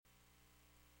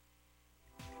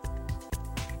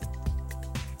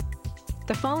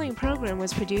The following program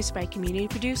was produced by Community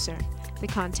Producer. The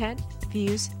content,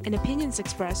 views, and opinions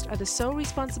expressed are the sole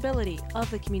responsibility of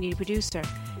the Community Producer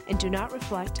and do not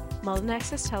reflect Malden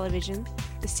Access Television,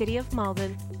 the City of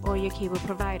Malden, or your cable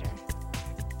provider.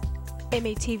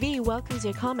 MATV welcomes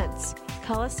your comments.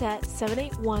 Call us at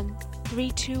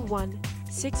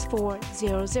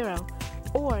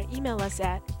 781-321-6400 or email us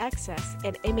at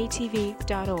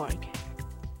access@matv.org.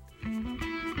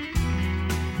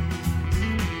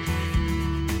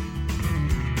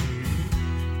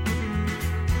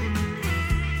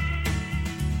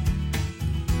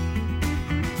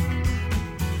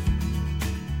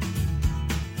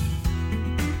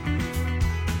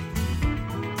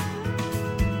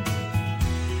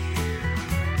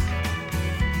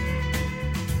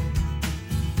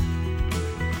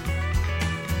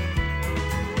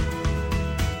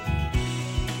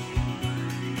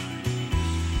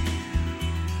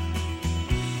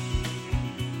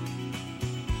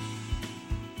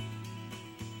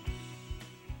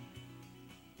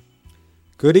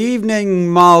 Good evening,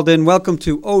 Malden. Welcome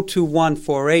to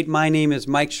 02148. My name is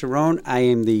Mike Sharon. I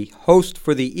am the host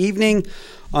for the evening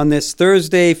on this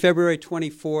Thursday, February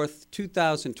 24th,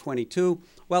 2022.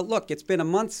 Well, look, it's been a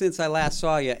month since I last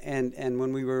saw you, and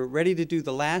when we were ready to do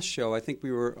the last show, I think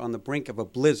we were on the brink of a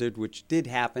blizzard, which did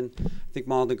happen. I think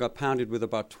Malden got pounded with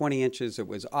about 20 inches. It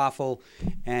was awful.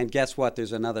 And guess what?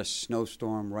 There's another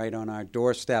snowstorm right on our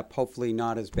doorstep. Hopefully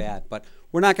not as bad. But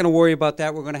we're not going to worry about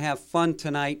that. We're going to have fun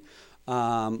tonight.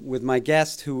 With my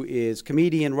guest, who is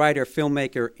comedian, writer,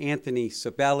 filmmaker, Anthony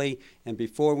Sabelli. And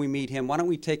before we meet him, why don't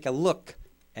we take a look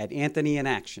at Anthony in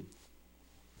action?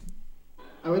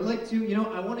 I would like to,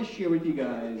 I want to share with you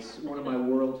guys one of my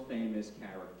world-famous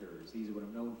characters. These are what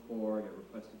I'm known for. I get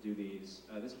requested to do these.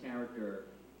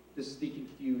 This is the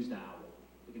Confused Owl.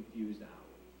 The Confused Owl.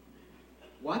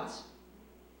 What?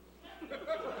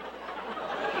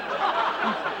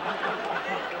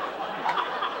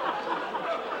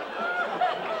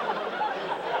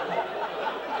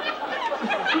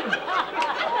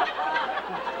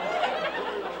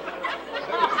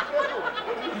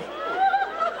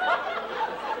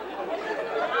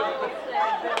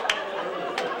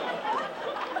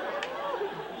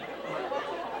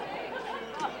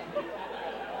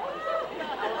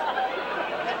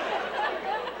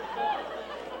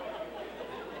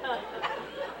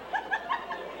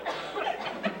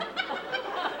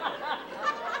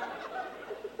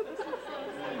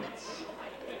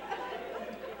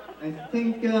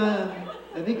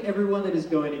 I think everyone that is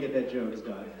going to get that joke is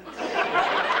done.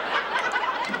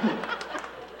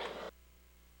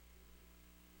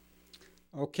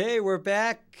 Okay, we're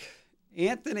back.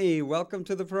 Anthony, welcome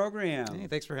to the program. Hey,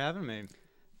 thanks for having me.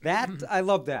 I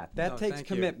love that. That takes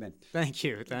commitment. Thank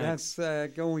you. Thanks.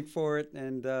 That's going for it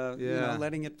and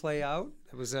letting it play out.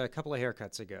 It was a couple of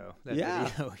haircuts ago.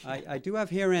 Video. I do have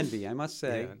hair envy, I must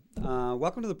say. Yeah.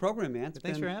 Welcome to the program, man.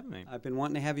 Thanks for having me. I've been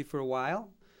wanting to have you for a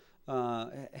while.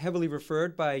 Heavily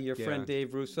referred by your friend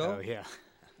Dave Russo. Oh, yeah.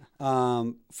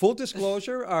 Full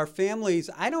disclosure, our families,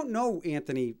 I don't know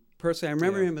Anthony personally. I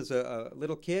remember him as a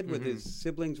little kid with his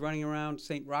siblings running around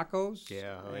St. Rocco's.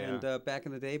 Back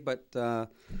in the day. But the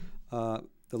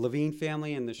Levine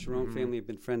family and the Sharon family have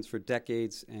been friends for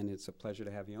decades, and it's a pleasure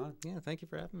to have you on. Yeah, thank you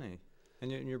for having me.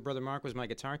 And your brother Mark was my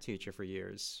guitar teacher for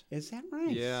years. Is that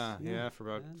right? Yeah, for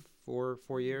about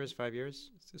 5 years.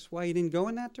 Is this why you didn't go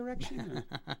in that direction?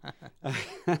 I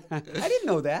didn't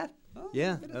know that.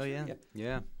 Yeah.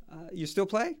 You still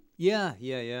play? Yeah.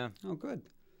 Oh, good.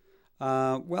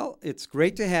 Well, it's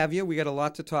great to have you. We got a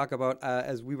lot to talk about.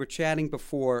 As we were chatting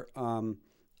before,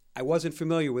 I wasn't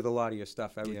familiar with a lot of your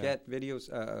stuff. I would get videos,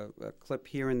 a clip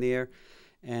here and there.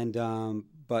 And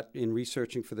but in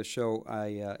researching for the show,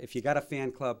 if you got a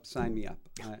fan club, sign me up.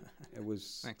 It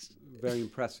was very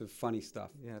impressive, funny stuff.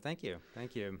 Yeah, thank you.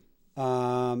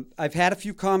 I've had a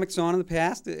few comics on in the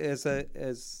past. As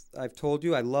I've told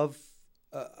you, I love.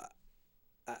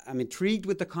 I'm intrigued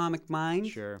with the comic mind.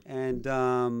 Sure. And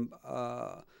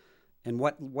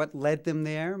what led them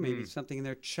there? Maybe something in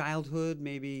their childhood.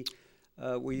 Maybe.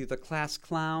 Were you the class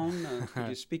clown? Could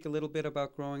you speak a little bit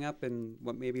about growing up and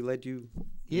what maybe led you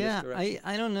in this direction?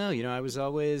 I don't know. I was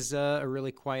always a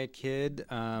really quiet kid.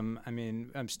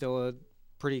 I'm still a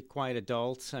pretty quiet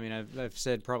adult. I've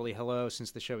said probably hello since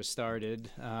the show has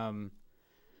started. I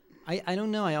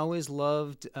don't know. I always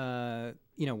loved,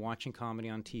 watching comedy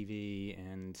on TV.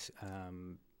 And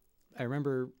I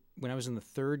remember when I was in the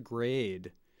third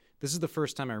grade, this is the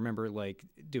first time I remember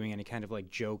doing any kind of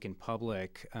joke in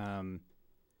public.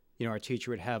 Our teacher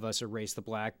would have us erase the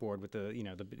blackboard with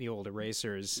the old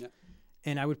erasers. Yeah.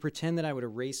 And I would pretend that I would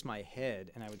erase my head,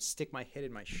 and I would stick my head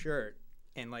in my shirt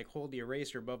and like hold the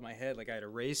eraser above my head like I had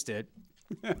erased it,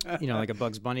 like a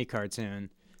Bugs Bunny cartoon.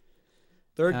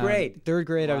 Third grade. Third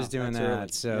grade, I Wow, was doing that's that. early.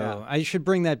 So Yeah. I should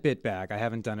bring that bit back. I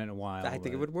haven't done it in a while. I think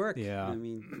it but- would work. Yeah. I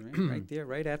mean, right there,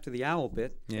 right after the owl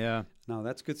bit. Yeah. No,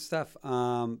 that's good stuff.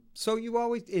 So you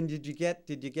always and did you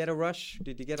get a rush?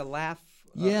 Did you get a laugh?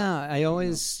 Yeah, I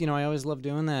always loved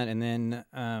doing that. And then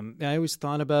I always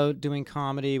thought about doing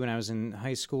comedy when I was in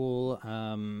high school.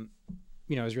 I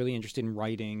was really interested in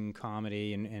writing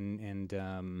comedy, and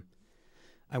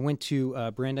I went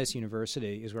to Brandeis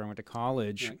University is where I went to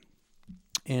college. Right.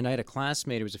 And I had a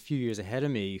classmate who was a few years ahead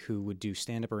of me who would do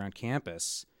stand-up around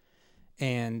campus.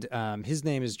 And his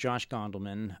name is Josh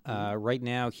Gondelman. Right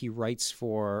now he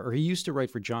used to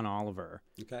write for John Oliver.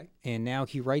 Okay. And now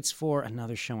he writes for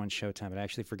another show on Showtime, but I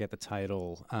actually forget the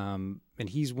title. And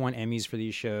he's won Emmys for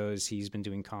these shows. He's been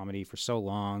doing comedy for so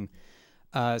long.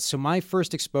 So my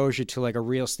first exposure to like a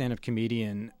real stand-up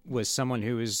comedian was someone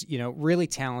who was, really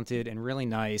talented and really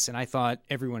nice. And I thought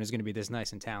everyone is going to be this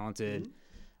nice and talented.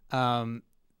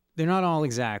 They're not all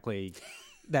exactly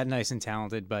that nice and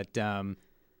talented, but so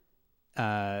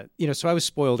I was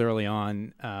spoiled early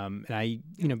on, and I,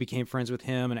 became friends with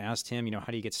him and asked him, how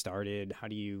do you get started? How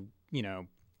do you,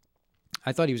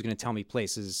 I thought he was going to tell me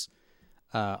places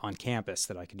on campus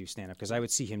that I could do stand-up, because I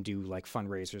would see him do like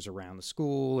fundraisers around the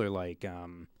school or like,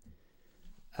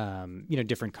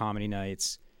 different comedy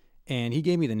nights. And he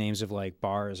gave me the names of like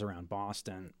bars around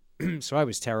Boston. So I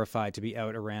was terrified to be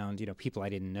out around, people I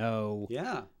didn't know.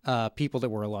 Yeah. People that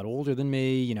were a lot older than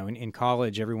me. In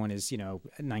college, everyone is,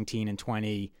 19 and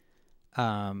 20.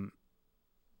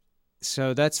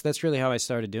 So that's really how I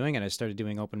started doing it. I started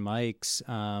doing open mics.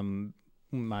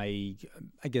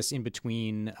 I guess in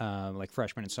between like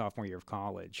freshman and sophomore year of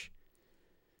college.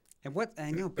 And what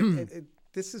I know, but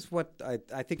this is what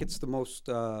I think it's the most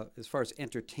as far as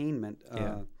entertainment.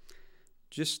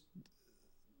 Just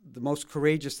the most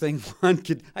courageous thing one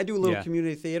could. I do a little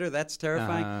community theater. That's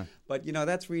terrifying. But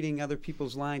that's reading other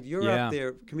people's lines. You're up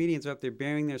there. Comedians are up there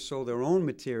bearing their soul, their own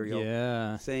material.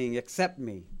 Yeah. Saying, "Accept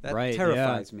me." That right,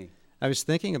 terrifies me. I was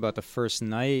thinking about the first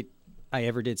night I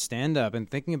ever did stand up, and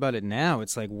thinking about it now,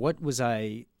 it's like, what was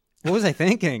I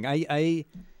thinking?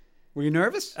 Were you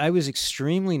nervous? I was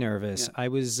extremely nervous. Yeah.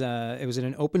 It was at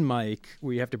an open mic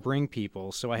where you have to bring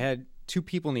people. So I had two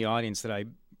people in the audience that I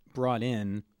brought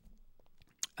in.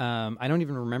 I don't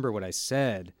even remember what I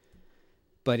said,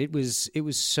 but it was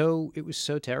so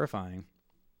terrifying.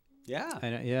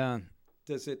 Yeah. Yeah.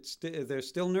 Does it? There's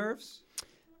still nerves?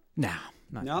 No.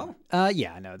 Not No?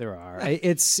 Yeah, no, there are.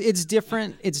 It's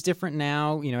different. It's different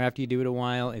now. After you do it a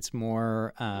while, it's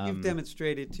more. You've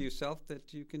demonstrated to yourself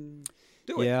that you can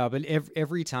do it. Yeah, but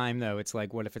every time though, it's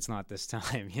like, what if it's not this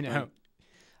time? Right.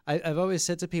 I've always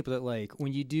said to people that like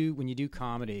when you do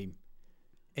comedy,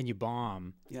 and you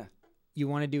bomb. Yeah. You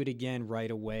want to do it again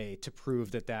right away to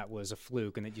prove that was a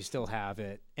fluke and that you still have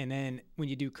it. And then when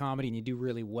you do comedy and you do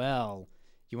really well,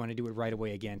 you want to do it right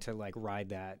away again to like ride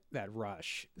that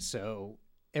rush. So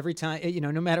every time,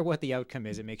 no matter what the outcome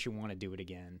is, it makes you want to do it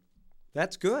again.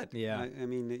 That's good. Yeah. I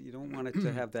mean, you don't want it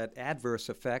to have that adverse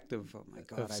effect of, oh my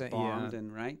God, I bombed,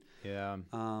 and right? Yeah.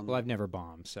 Well, I've never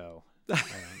bombed, so.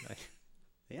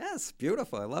 Yes,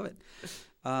 beautiful. I love it.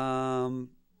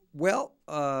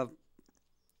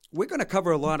 We're going to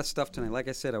cover a lot of stuff tonight. Like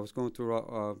I said, I was going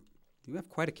through, you have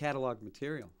quite a catalog of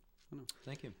material.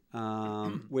 Thank you.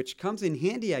 Which comes in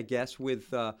handy, I guess,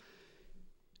 with,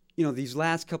 these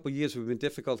last couple of years have been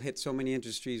difficult, hit so many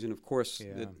industries, and of course,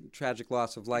 the tragic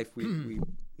loss of life, we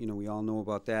all know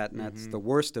about that, and that's the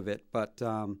worst of it. But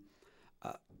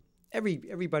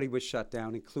everybody was shut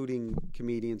down, including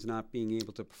comedians not being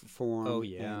able to perform. Oh,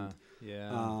 yeah.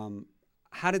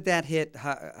 How did that hit?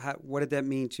 What did that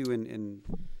mean to you? And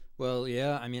Well,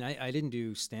 yeah. I mean, I didn't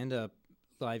do stand-up,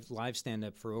 live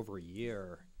stand-up for over a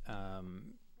year.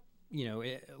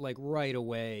 Like right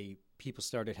away, people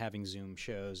started having Zoom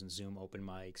shows and Zoom open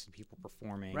mics and people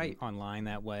performing online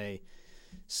that way.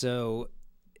 So,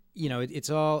 it's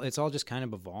all just kind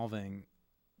of evolving.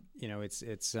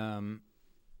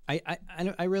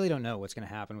 I really don't know what's going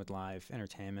to happen with live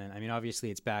entertainment. I mean,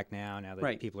 obviously it's back now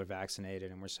that people are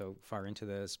vaccinated and we're so far into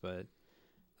this. But,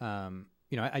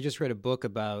 I just read a book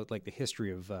about like the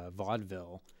history of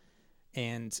vaudeville,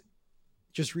 and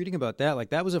just reading about that,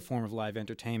 like that was a form of live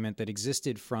entertainment that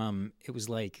existed from, it was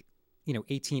like,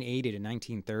 1880 to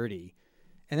 1930,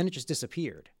 and then it just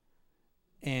disappeared.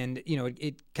 And,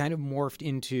 it kind of morphed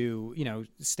into,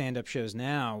 stand-up shows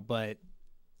now, but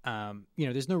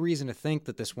there's no reason to think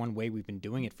that this one way we've been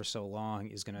doing it for so long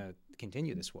is going to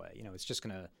continue this way. It's just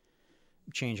going to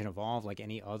change and evolve like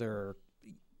any other,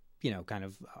 kind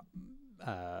of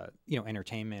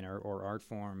entertainment or art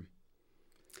form.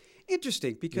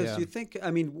 Interesting, because you think,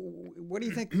 I mean, what do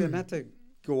you think, not to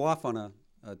go off on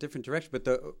a different direction, but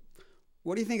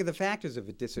what do you think of the factors if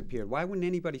it disappeared? Why wouldn't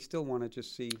anybody still want to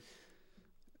just see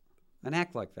an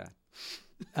act like that?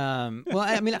 Well,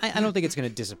 I mean, I don't think it's going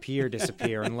to disappear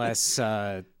unless,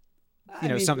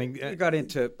 something... You got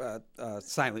into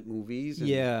silent movies.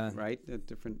 And, right? A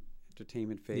different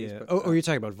entertainment phase. Yeah. But, you're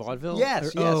talking about vaudeville?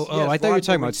 Yes, yes. I thought you were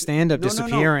talking about stand-up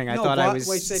disappearing. No, I thought I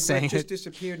was saying it just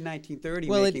disappeared in 1930,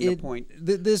 well, making the point.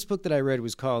 This book that I read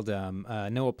was called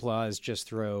No Applause, Just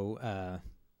Throw...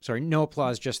 No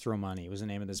Applause, Just Throw Money was the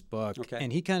name of this book. Okay.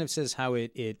 And he kind of says how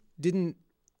it didn't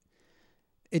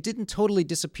totally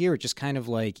disappear. It just kind of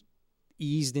like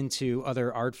eased into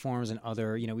other art forms and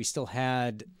other, we still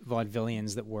had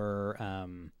vaudevillians that were,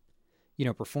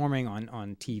 performing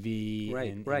on TV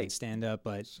and stand up,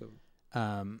 but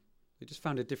they just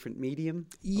found a different medium.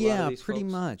 Yeah, pretty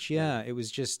much. Yeah. It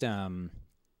was just, the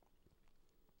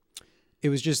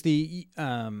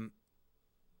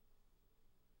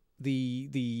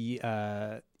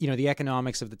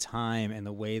economics of the time and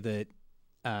the way that,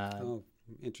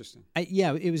 interesting.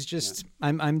 It was just.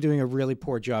 Yeah. I'm doing a really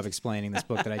poor job explaining this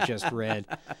book that I just read.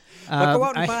 But go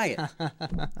out and buy it.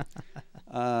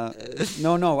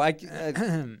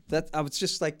 I was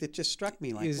just like, it just struck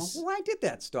me like, why did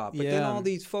that stop? But then all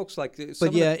these folks like.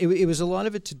 It was a lot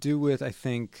of it to do with, I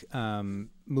think,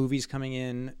 movies coming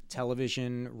in,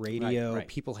 television, radio. Right.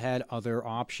 People had other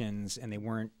options, and they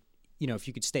weren't. If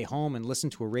you could stay home and listen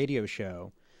to a radio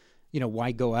show.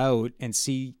 Why go out and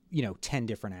see, 10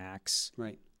 different acts?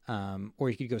 Right. Or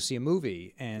you could go see a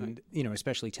movie and,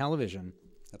 especially television.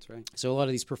 That's right. So a lot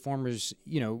of these performers,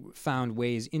 found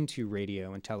ways into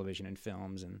radio and television and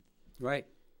films. And right.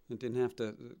 It didn't have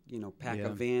to, pack a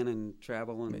van and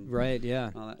travel. And right,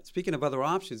 yeah. All that. Speaking of other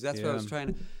options, that's what I was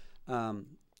trying to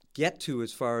get to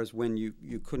as far as when you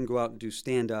couldn't go out and do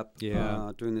stand-up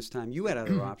during this time. You had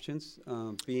other options,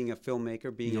 being a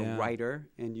filmmaker, being a writer,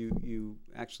 and you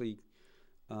actually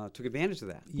took advantage of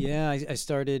that. Yeah, I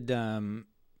started...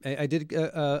 I did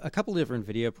a couple different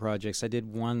video projects. I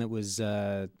did one that was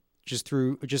just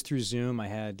through Zoom. I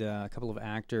had a couple of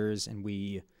actors, and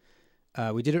we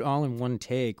did it all in one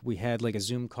take. We had like a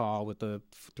Zoom call with the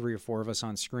 3 or 4 of us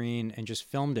on screen and just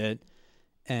filmed it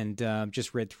and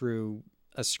just read through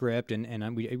a script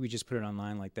and we just put it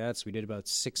online like that. So we did about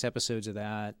 6 episodes of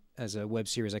that as a web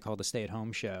series I called The Stay at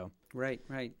Home Show. Right.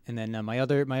 And then my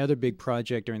other big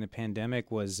project during the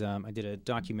pandemic was I did a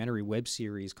documentary web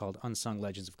series called Unsung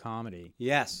Legends of Comedy.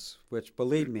 Yes, which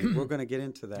believe me, we're going to get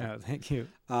into that. Oh, thank you.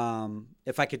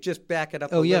 If I could just back it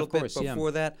up a little bit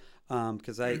before that,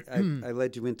 because I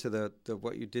led you into the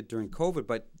what you did during COVID,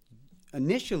 but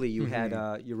initially you had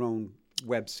your own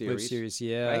web series. Web series,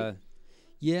 yeah. Right?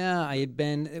 Yeah,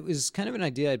 it was kind of an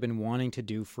idea I'd been wanting to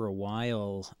do for a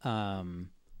while,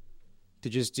 to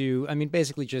just do,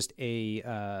 basically just a,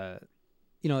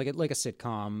 like a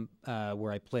sitcom,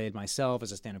 where I played myself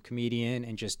as a stand-up comedian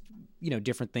and just,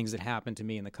 different things that happened to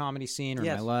me in the comedy scene or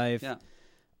in my life. Yeah.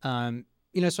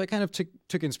 So I kind of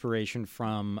took inspiration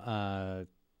from, I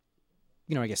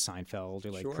guess Seinfeld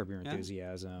or like Curb Your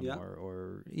Enthusiasm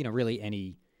or, really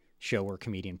any show where a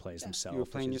comedian plays themselves. You were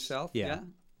playing yourself?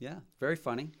 Yeah, very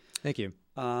funny. Thank you.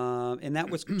 And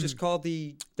that was just called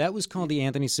the... That was called the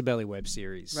Anthony Sibeli web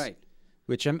series. Right.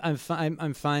 Which I'm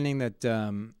finding that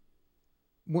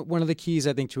one of the keys,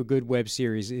 I think, to a good web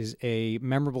series is a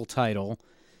memorable title,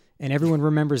 and everyone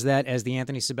remembers that as the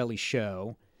Anthony Sibeli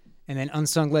Show. And then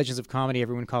Unsung Legends of Comedy,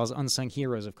 everyone calls Unsung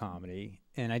Heroes of Comedy.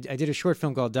 And I did a short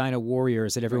film called Dino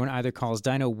Warriors that everyone either calls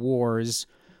Dino Wars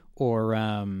or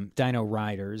Dino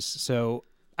Riders. So...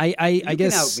 I guess you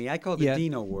can out me. I called it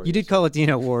Dino Warriors. You did call it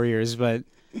Dino Warriors, but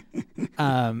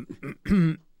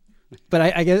but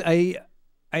I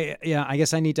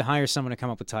guess I need to hire someone to come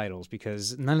up with titles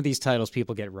because none of these titles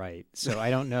people get right. So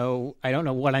I don't know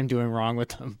what I'm doing wrong with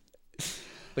them.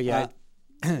 But yeah,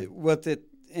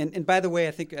 and by the way,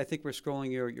 I think we're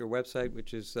scrolling your website,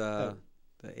 which is the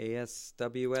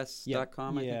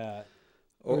ASWS.com. Yeah.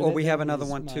 Or we have another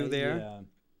one too there. Yeah.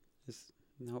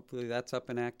 Hopefully that's up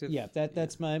and active. Yeah,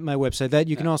 that's my website. That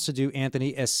you can also do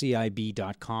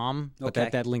AnthonySCIB.com, but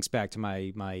that links back to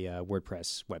my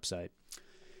WordPress website.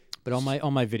 But all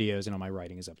my videos and all my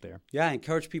writing is up there. Yeah, I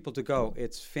encourage people to go.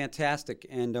 It's fantastic.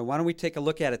 And why don't we take a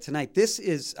look at it tonight? This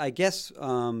is, I guess,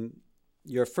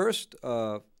 your first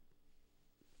web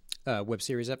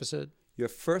series episode. Your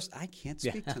first, I can't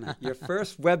speak tonight. Your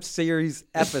first web series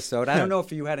episode. I don't know if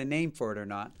you had a name for it or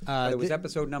not. But it was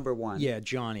episode number 1. Yeah,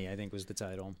 Johnny, I think was the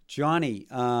title. Johnny.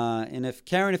 And if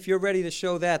Karen, if you're ready to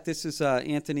show that, this is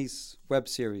Anthony's web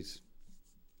series.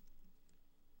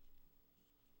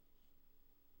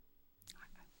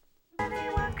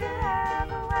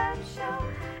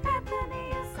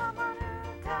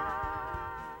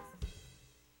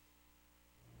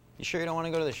 You sure you don't want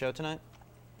to go to the show tonight?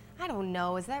 I don't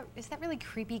know. Is that really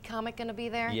creepy comic gonna be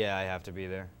there? Yeah, I have to be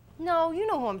there. No, you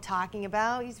know who I'm talking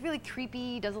about. He's really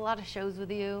creepy. He does a lot of shows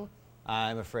with you.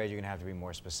 I'm afraid you're going to have to be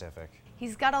more specific.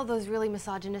 He's got all those really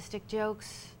misogynistic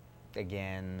jokes.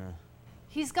 Again.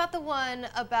 He's got the one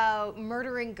about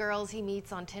murdering girls he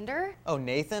meets on Tinder. Oh,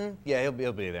 Nathan? Yeah,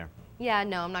 he'll be there. Yeah,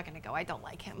 no, I'm not gonna go. I don't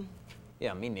like him.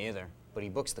 Yeah, me neither. But he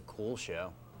books the cool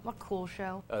show. What cool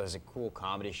show? Oh, there's a cool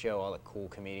comedy show. All the cool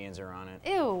comedians are on it.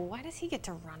 Ew, why does he get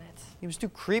to run it? He was too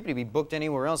creepy to be booked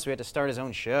anywhere else, so he had to start his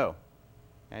own show.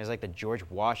 Yeah, he's like the George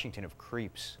Washington of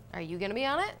creeps. Are you gonna be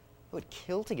on it? I would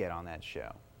kill to get on that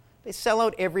show. They sell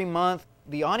out every month.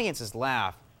 The audiences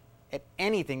laugh at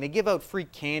anything. They give out free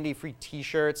candy, free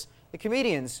t-shirts. The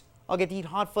comedians all get to eat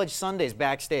hot fudge sundaes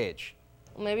backstage.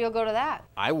 Well, maybe you'll go to that.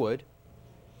 I would.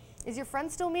 Is your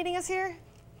friend still meeting us here?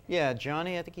 Yeah,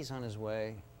 Johnny, I think he's on his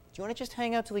way. Do you want to just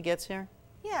hang out till he gets here?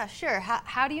 Yeah, sure.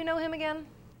 How do you know him again?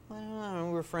 I don't know.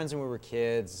 We were friends when we were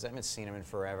kids. I haven't seen him in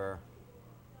forever.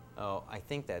 Oh, I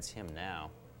think that's him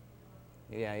now.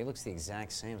 Yeah, he looks the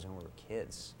exact same as when we were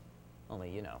kids.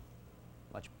 Only, you know,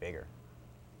 much bigger.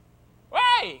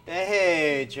 Hey!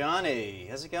 Hey, Johnny.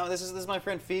 How's it going? This is my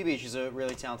friend Phoebe. She's a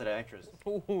really talented actress.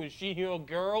 Ooh, is she your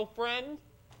girlfriend?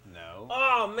 No.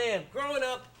 Oh, man. Growing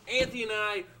up, Anthony and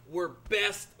I were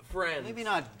best friends. Maybe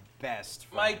not best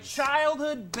friends. My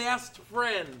childhood best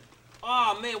friend.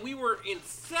 Oh, man, we were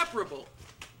inseparable.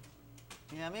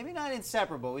 Yeah, maybe not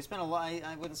inseparable. We spent a lot.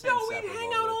 I wouldn't say No, inseparable. we'd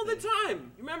hang out all the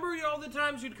time. You remember all the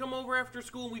times you'd come over after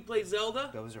school and we'd play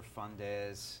Zelda? Those are fun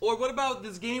days. Or what about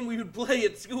this game we would play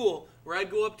at school, where I'd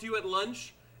go up to you at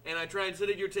lunch and I'd try and sit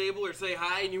at your table or say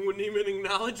hi and you wouldn't even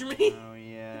acknowledge me? Oh,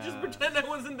 yeah. Just pretend I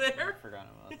wasn't there? I forgot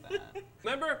about that.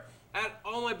 Remember at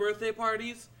all my birthday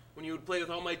parties when you would play with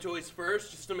all my toys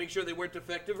first just to make sure they weren't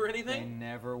defective or They anything?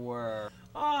 never were.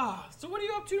 Ah, so what are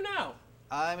you up to now?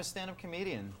 I'm a stand-up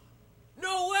comedian.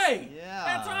 No way! Yeah.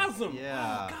 That's awesome!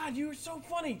 Yeah. Oh, God, you were so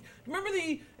funny. Remember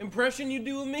the impression you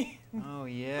do of me? Oh,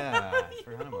 yeah. I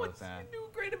forgot You about always that. do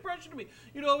a great impression of me.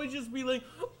 You'd always just be like,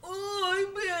 oh,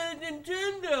 I'm bad at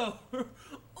Nintendo.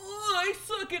 Oh, I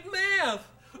suck at math.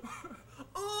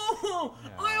 Oh,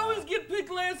 I Yeah. always get picked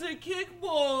last at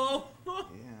kickball. Yeah,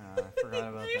 I forgot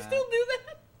about Do you that. still do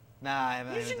that? Nah, I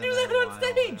haven't. You I should haven't do done that in a on while.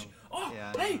 stage. Oh,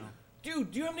 Yeah, I hey, know.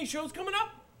 dude, do you have any shows coming up?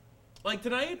 Like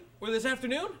tonight or this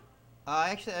afternoon?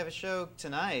 Actually, I have a show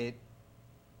tonight.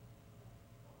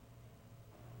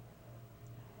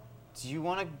 Do you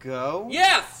want to go?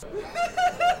 Yes!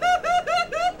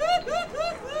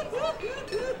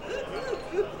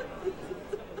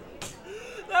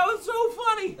 That was so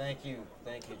funny. Thank you,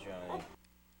 Johnny.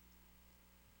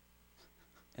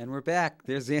 And we're back.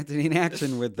 There's Anthony in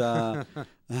action with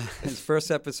his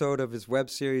first episode of his web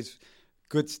series.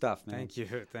 Good stuff, man. Thank you.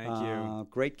 Thank you.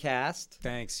 Great cast.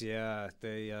 Thanks. Yeah,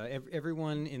 they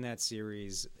everyone in that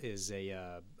series is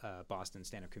a Boston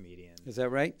stand-up comedian. Is that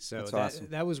right? So That's that, awesome.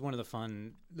 that was one of the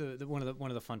fun. One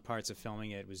of the fun parts of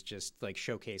filming it was just like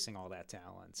showcasing all that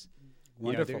talent.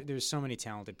 Wonderful. You know, there's so many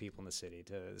talented people in the city.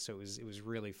 So it was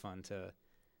really fun to.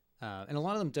 And a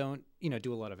lot of them don't,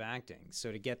 do a lot of acting.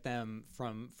 So to get them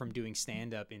from doing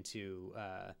stand-up into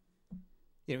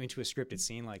into a scripted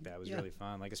scene like that was really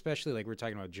fun. Like, especially like we're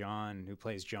talking about John, who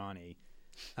plays Johnny.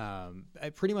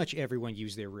 Pretty much everyone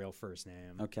used their real first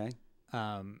name. Okay.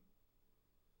 I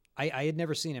had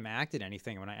never seen him act at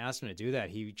anything. When I asked him to do that,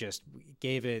 he just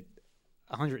gave it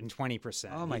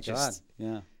 120%. Oh my He God. just-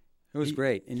 Yeah. It was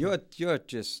great. And you're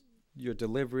just your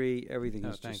delivery, everything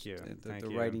is thank just you. the Thank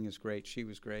you. writing is great. She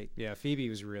was great. Yeah, Phoebe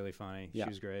was really funny. Yeah. She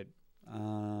was great.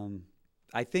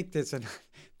 I think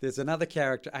there's another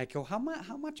character. I go, how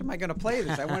much am I going to play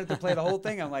this? I wanted to play the whole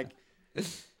thing. I'm like,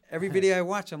 every video I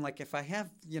watch, I'm like, if I have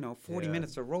 40 Yeah.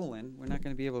 minutes of rolling, we're not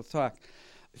going to be able to talk.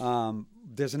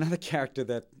 There's another character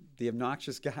that the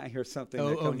obnoxious guy or something.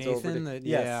 that comes over Nathan. to,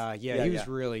 Yeah, yes. he was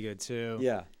really good too.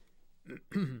 Yeah.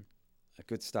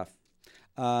 Good stuff.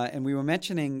 And we were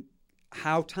mentioning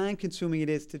how time consuming it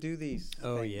is to do these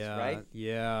Oh things, yeah, right?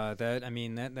 yeah.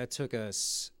 That took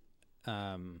us.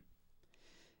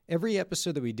 Every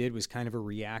episode that we did was kind of a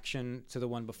reaction to the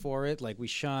one before it. Like, we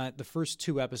shot the first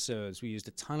 2 episodes. We used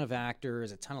a ton of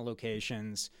actors, a ton of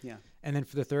locations. Yeah. And then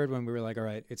for the third one, we were like, all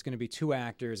right, it's going to be 2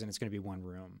 actors and it's going to be 1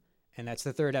 room. And that's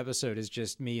the third episode is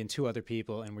just me and 2 other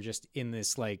people, and we're just in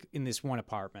this one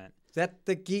apartment. Is that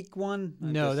the geek one?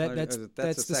 No, that's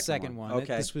the second one.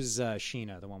 Okay. This was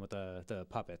Sheena, the one with the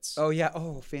puppets. Oh yeah.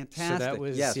 Oh, fantastic.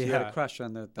 was- yes. You had a yeah. crush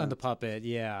on the On the puppet,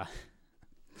 yeah.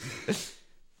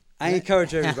 I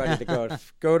encourage everybody to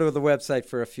go to the website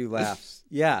for a few laughs.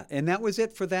 Yeah, and that was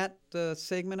it for that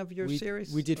segment of your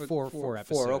series? We did four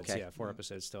episodes. Okay. Yeah, 4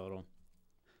 episodes total.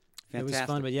 Fantastic. It was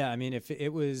fun, but yeah, I mean, if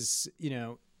it was,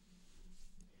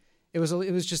 it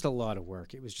was just a lot of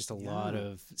work. It was just a lot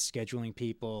of scheduling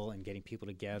people and getting people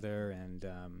together, and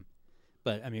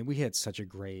but I mean, we had such a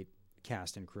great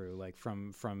cast and crew, like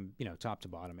from top to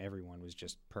bottom. Everyone was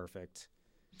just perfect.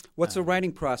 What's the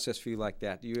writing process for you like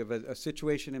that? Do you have a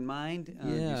situation in mind?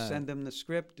 You send them the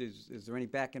script. Is there any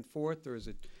back and forth, or is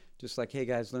it just like, hey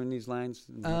guys, learn these lines?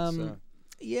 And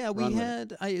we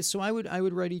had. I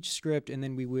would write each script, and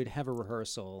then we would have a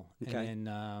rehearsal, and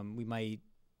then we might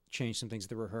change some things at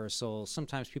the rehearsal.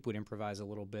 Sometimes people would improvise a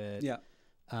little bit. Yeah.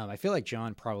 I feel like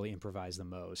John probably improvised the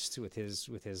most with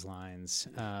his lines.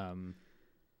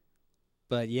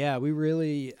 But yeah, we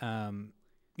really.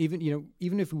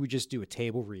 Even if we would just do a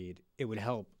table read, it would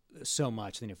help so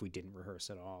much than if we didn't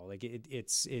rehearse at all. Like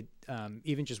it's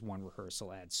even just one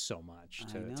rehearsal adds so much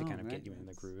to kind of get you in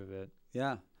the groove of it.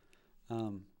 Yeah.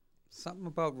 Something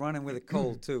about running with a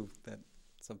cold too that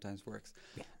sometimes works.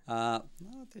 Yeah.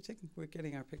 We're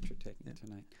getting our picture taken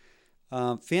tonight.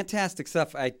 Fantastic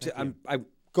stuff. I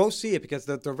go see it because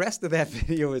the rest of that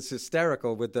video is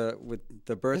hysterical with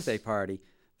the birthday party.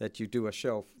 That you do a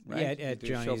show, right? Yeah, at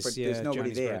Johnny's, there's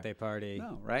nobody there. Birthday party.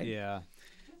 No, right? Yeah.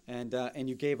 And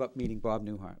you gave up meeting Bob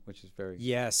Newhart, which is very...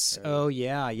 Yes. Very,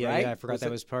 yeah. Right? I forgot that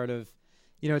was part of...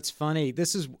 it's funny.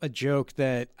 This is a joke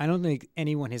that I don't think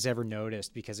anyone has ever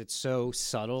noticed because it's so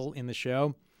subtle in the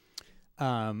show.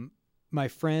 My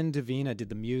friend Davina did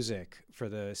the music for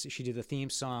this. She did the theme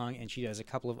song, and she does a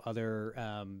couple of other...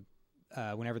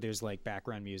 whenever there's like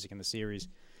background music in the series...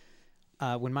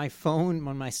 when my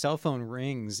cell phone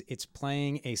rings, it's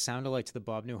playing a sound alike to the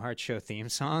Bob Newhart Show theme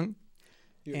song.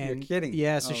 You're kidding.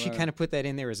 Yeah, so she kind of put that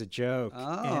in there as a joke.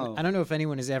 Oh. And I don't know if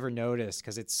anyone has ever noticed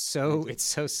because it's so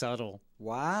subtle.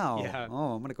 Wow. Yeah.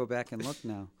 Oh, I'm going to go back and look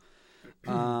now.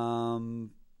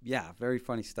 Yeah, very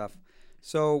funny stuff.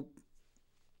 So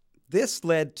this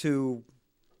led to...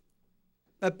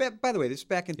 by the way, this is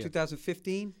back in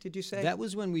 2015, did you say? That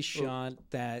was when we shot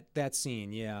that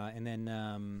scene, yeah. And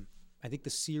then... I think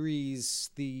the series,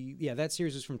 that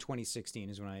series was from 2016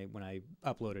 is when I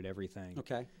uploaded everything.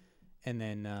 Okay. And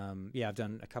then, I've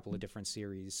done a couple of different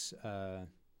series.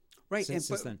 Right. Since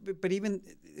then. But even,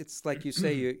 it's like you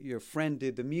say, your friend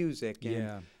did the music.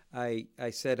 And I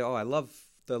said, I love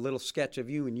the little sketch of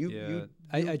you. And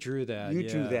I drew that. You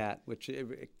drew that.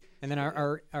 And then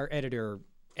our editor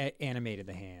animated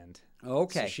the hand.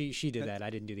 Okay. So she did that. I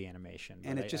didn't do the animation.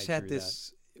 And it just had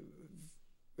this...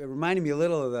 It reminded me a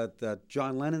little of the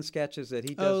John Lennon sketches that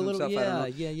he does himself.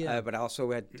 Yeah. But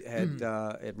also had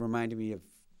it reminded me of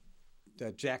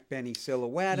the Jack Benny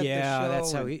silhouette of the show. Yeah,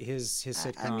 that's how his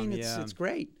sitcom. I mean, it's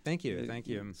great. Thank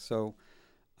you. So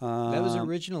that was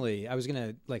originally I was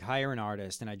gonna like hire an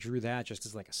artist, and I drew that just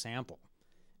as like a sample,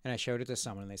 and I showed it to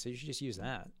someone, and they said you should just use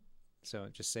that. So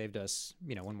it just saved us,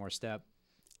 one more step.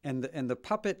 And the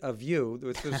puppet of you,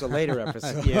 which was a later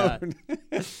episode. Yeah.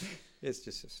 It's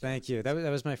just thank you. That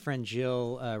was my friend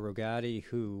Jill Rogati,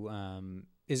 who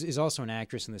is also an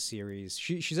actress in the series.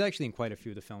 She's actually in quite a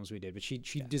few of the films we did, but she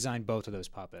designed both of those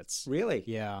puppets. Really?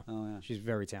 Yeah. Oh yeah. She's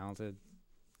very talented.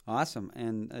 Awesome,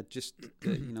 and just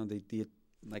the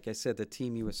like I said, the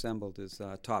team you assembled is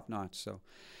top notch. So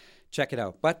check it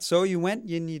out. But so you went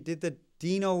and you did the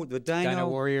Dino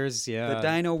Warriors, yeah. The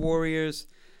Dino Warriors,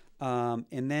 and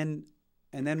then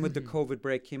with the COVID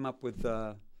break came up with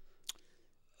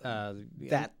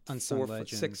that Unsung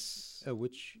Legends. 6.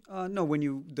 Which? No,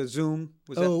 when the Zoom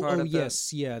was that part of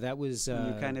yes, yeah, that was. When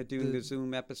you're kind of doing the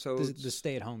Zoom episodes, the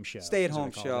stay-at-home show. Stay-at-home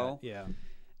show, yeah.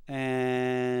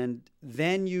 And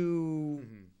then you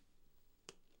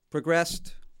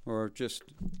progressed, or just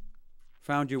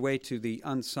found your way to the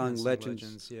Unsung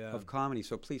Legends of comedy.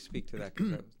 So please speak to that,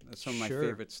 because that's some of my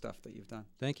favorite stuff that you've done.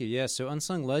 Thank you. Yeah. So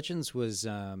Unsung Legends was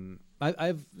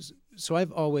I've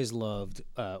always loved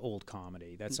old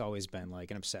comedy. That's always been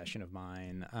like an obsession of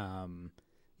mine.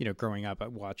 Growing up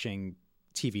watching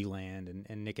TV Land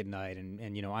and Nick at Night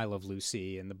and I Love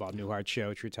Lucy and the Bob Newhart Show,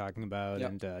 which we were talking about,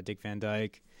 and Dick Van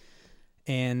Dyke.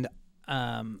 And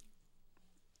I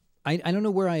don't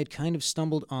know where I had kind of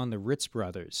stumbled on the Ritz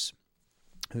Brothers.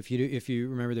 If you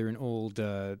remember, they're an old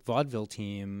vaudeville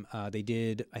team. They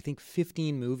did, I think,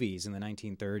 15 movies in the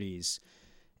 1930s.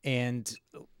 And,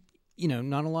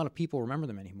 not a lot of people remember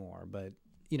them anymore. But,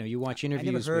 you watch interviews.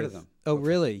 I never heard of them. Oh,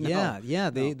 really? No. Yeah.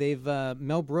 They've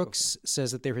Mel Brooks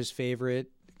says that they're his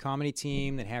favorite comedy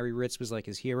team, that Harry Ritz was like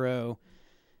his hero.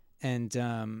 And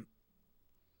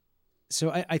So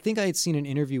I think I had seen an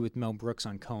interview with Mel Brooks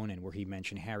on Conan where he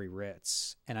mentioned Harry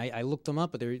Ritz, and I looked them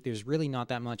up, but there's really not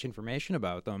that much information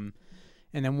about them.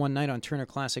 And then one night on Turner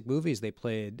Classic Movies, they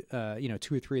played 2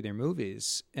 or 3 of their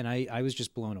movies, and I was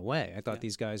just blown away. I thought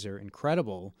these guys are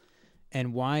incredible,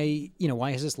 and why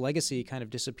has this legacy kind of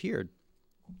disappeared?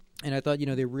 And I thought,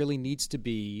 there really should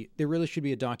be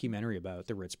a documentary about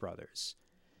the Ritz brothers.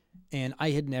 And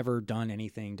I had never done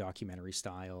anything documentary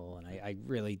style, and I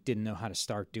really didn't know how to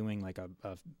start doing like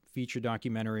a feature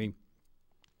documentary.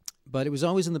 But it was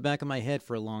always in the back of my head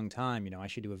for a long time, I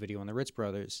should do a video on the Ritz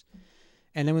brothers.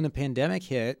 And then when the pandemic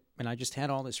hit and I just had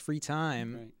all this free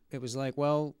time, It was like,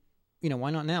 well,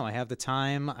 why not now? I have the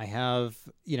time. I have,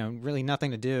 really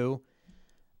nothing to do.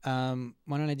 Why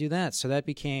don't I do that? So that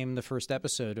became the first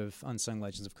episode of Unsung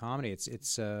Legends of Comedy. It's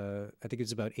I think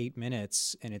it's about 8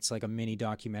 minutes, and it's like a mini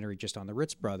documentary just on the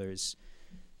Ritz brothers.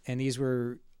 And these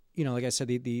were, like I said,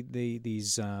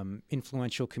 these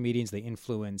influential comedians. They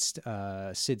influenced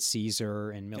Sid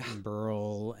Caesar and Milton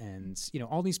Berle, and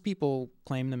all these people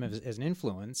claim them as an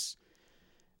influence.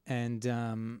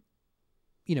 And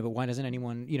but why doesn't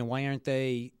anyone, why aren't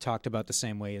they talked about the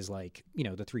same way as like,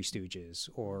 the Three Stooges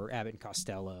or Abbott and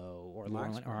Costello or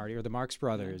Laurel and Hardy or the Marx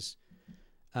Brothers?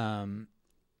 Yeah.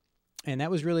 And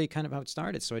that was really kind of how it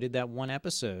started. So I did that one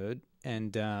episode,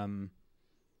 and then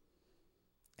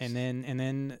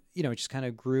it just kind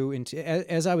of grew into,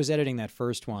 as I was editing that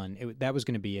first one, that was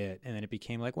going to be it. And then it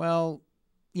became like, well,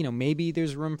 maybe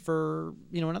there's room for,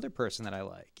 another person that I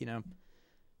like,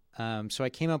 So I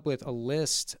came up with a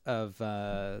list of,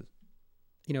 about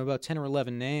 10 or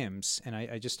 11 names, and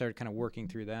I just started kind of working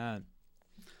through that.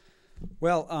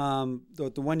 Well,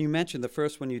 the one you mentioned, the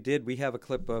first one you did, we have a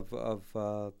clip of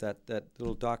that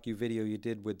little docu video you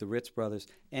did with the Ritz brothers.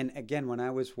 And again, when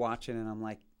I was watching it, I'm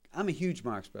like, I'm a huge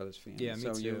Marx Brothers fan. Yeah,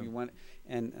 me too. You want,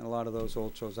 and a lot of those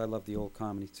old shows, I love the old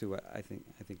comedy too. I think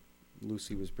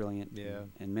Lucy was brilliant. Yeah,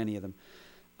 and many of them.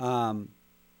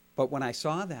 But when I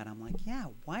saw that, I'm like,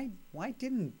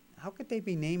 how could they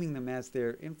be naming them as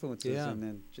their influences? Yeah. And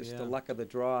then just the luck of the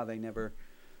draw, they never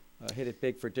hit it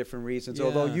big for different reasons. Yeah.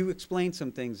 Although you explained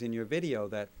some things in your video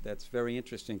that's very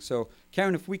interesting. So,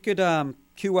 Karen, if we could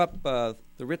cue up the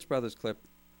Ritz Brothers clip,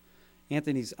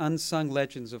 Anthony's Unsung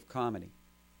Legends of Comedy.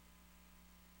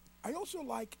 I also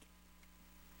liked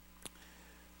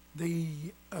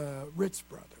the Ritz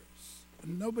brothers.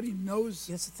 Nobody knows.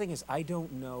 That's the thing is, I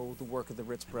don't know the work of the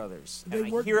Ritz brothers. They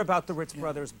And I hear about the Ritz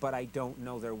brothers, but I don't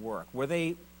know their work. Were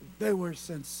they? They were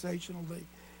sensational.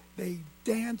 They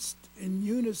danced in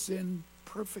unison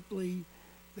perfectly.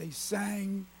 They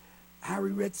sang.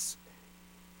 Harry Ritz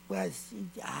had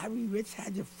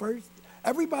the first.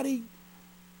 Everybody,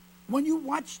 when you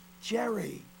watch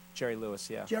Jerry Lewis,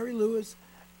 yeah. Jerry Lewis,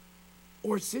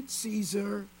 or Sid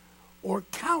Caesar, or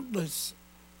countless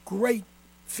great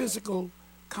physical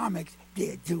comics,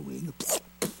 they're doing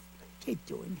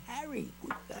Harry.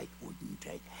 Wouldn't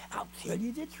they? I'll tell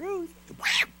you the truth.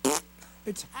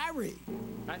 It's Harry.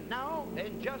 And now,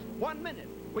 in just 1 minute,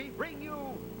 we bring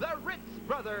you the Ritz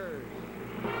Brothers.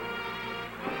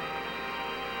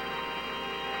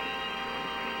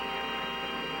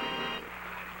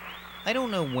 I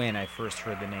don't know when I first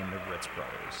heard the name the Ritz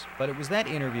brothers, but it was that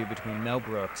interview between Mel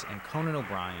Brooks and Conan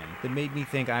O'Brien that made me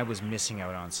think I was missing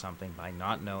out on something by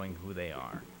not knowing who they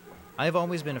are. I've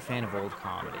always been a fan of old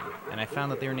comedy, and I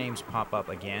found that their names pop up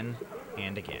again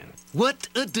and again. What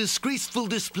a disgraceful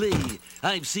display!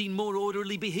 I've seen more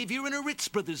orderly behavior in a Ritz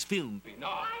Brothers film. I know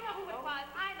who it was.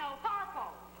 I know.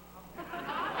 Harpo.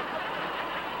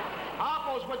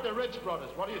 Harpo's with the Ritz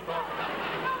Brothers. What are you talking about?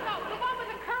 No, the one with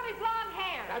the curly blonde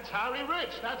hair. That's Harry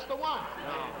Ritz. That's the one.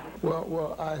 No.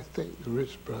 Well, I think the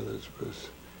Ritz Brothers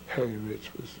Harry Ritz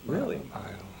was really my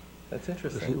idol. That's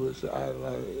interesting. He was the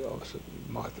idol also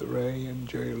Martha Ray and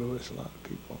Jerry Lewis. A lot of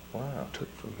people took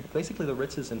from him. Basically, the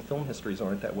Ritzes in film histories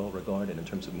aren't that well regarded in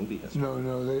terms of movie history.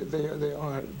 No, they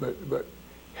aren't. But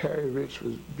Harry Ritz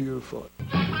was beautiful.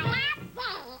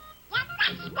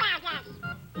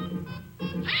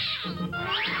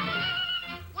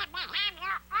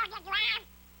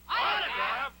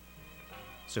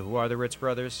 So who are the Ritz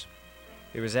brothers?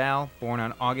 There was Al, born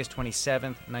on August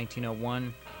 27th,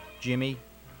 1901, Jimmy,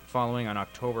 following on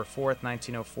October 4th,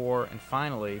 1904, and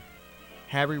finally,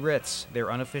 Harry Ritz,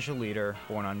 their unofficial leader,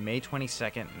 born on May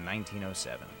 22nd,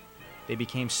 1907. They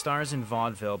became stars in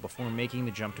vaudeville before making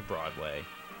the jump to Broadway,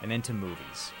 and then to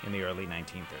movies in the early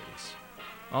 1930s.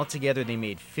 Altogether, they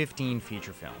made 15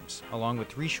 feature films, along with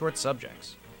 3 short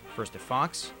subjects. First at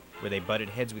Fox, where they butted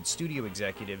heads with studio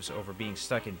executives over being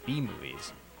stuck in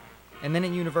B-movies, and then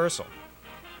at Universal.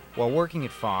 While working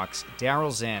at Fox, Darryl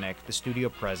Zanuck, the studio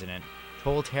president,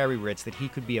 told Harry Ritz that he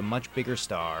could be a much bigger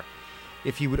star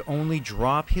if he would only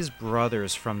drop his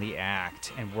brothers from the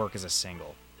act and work as a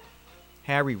single.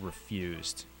 Harry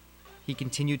refused. He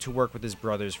continued to work with his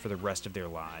brothers for the rest of their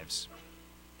lives.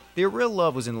 Their real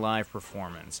love was in live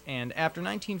performance, and after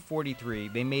 1943,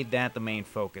 they made that the main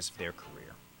focus of their career.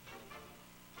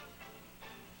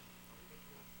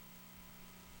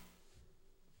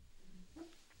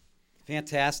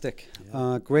 Fantastic.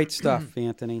 Great stuff,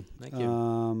 Anthony. Thank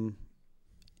you.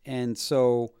 And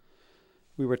so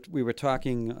we were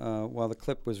talking while the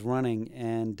clip was running,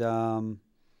 and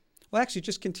well, actually,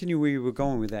 just continue where you were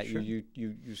going with that. Sure.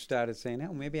 You started saying,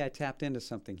 "Oh, maybe I tapped into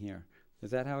something here." Is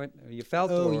that how you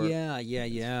felt? Oh, or? yeah.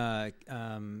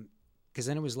 Because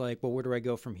then it was like, well, where do I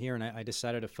go from here? And I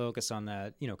decided to focus on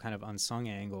that, kind of unsung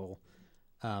angle.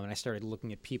 And I started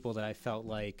looking at people that I felt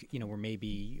like, were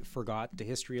maybe forgotten to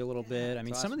history a little bit. I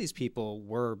mean, some of these people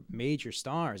were major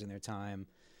stars in their time,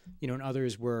 and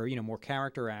others were, more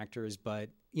character actors, but,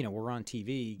 were on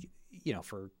TV,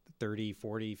 for 30,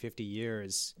 40, 50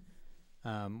 years.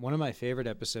 One of my favorite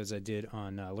episodes I did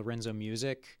on Lorenzo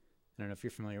Music. I don't know if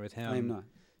you're familiar with him. I'm not.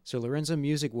 So Lorenzo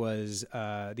Music was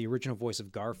the original voice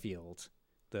of Garfield,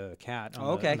 the cat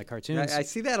on, okay. On the cartoons. I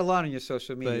see that a lot on your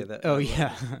social media.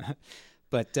 Yeah.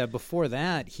 But before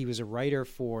that, he was a writer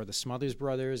for the Smothers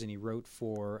Brothers, and he wrote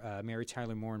for Mary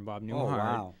Tyler Moore and Bob Newhart. Oh,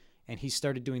 wow. And he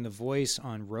started doing the voice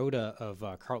on Rhoda of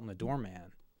Carlton the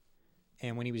Doorman.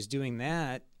 And when he was doing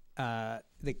that,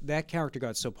 that character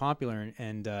got so popular,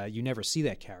 and you never see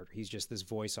that character. He's just this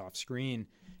voice off screen.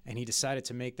 And he decided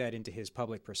to make that into his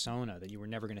public persona, that you were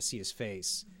never going to see his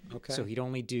face. Okay. So he'd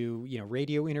only do,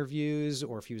 radio interviews,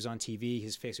 or if he was on TV,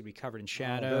 his face would be covered in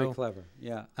shadow. Oh, very clever,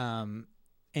 yeah.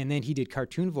 And then he did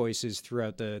cartoon voices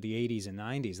throughout the 80s and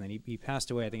 90s. And then he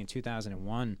passed away, I think, in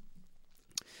 2001.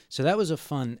 So that was a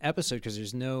fun episode because I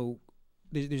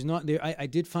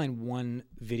did find one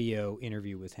video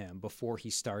interview with him before he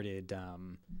started,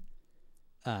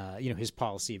 his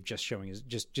policy of just showing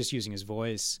just using his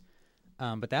voice.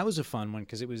 But that was a fun one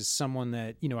because it was someone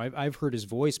that, I've heard his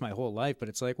voice my whole life, but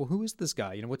it's like, well, who is this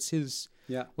guy? What's his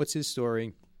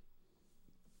story?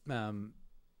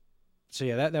 So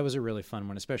yeah, that was a really fun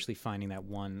one, especially finding that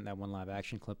one live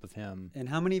action clip of him. And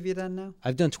how many have you done now?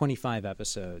 I've done 25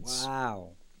 episodes.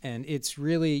 Wow. And it's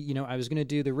really, I was going to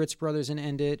do the Ritz Brothers and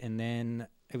end it, and then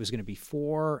it was going to be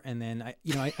 4, and then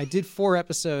I did 4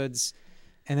 episodes,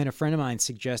 and then a friend of mine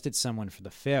suggested someone for the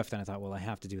 5th, and I thought, well, I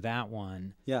have to do that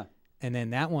one. Yeah. And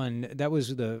then that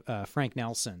was the Frank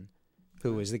Nelson,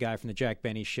 who was the guy from the Jack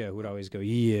Benny show who would always go,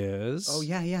 yes. Oh,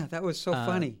 yeah. That was so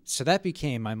funny. So that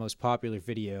became my most popular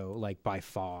video, like, by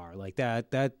far. Like,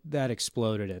 that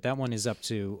exploded it. That one is up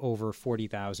to over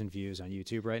 40,000 views on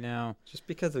YouTube right now. Just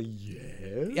because of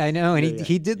yes? I know, and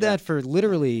he did that for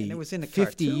literally and it was in the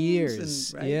 50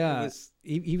 years. And, right? Yeah.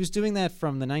 He was doing that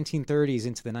from the 1930s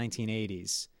into the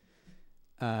 1980s.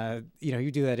 He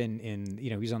would do that in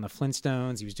he was on the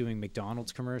Flintstones. He was doing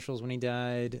McDonald's commercials when he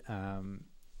died.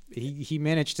 He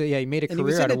managed to, he made a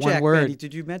career out of one word. Benny.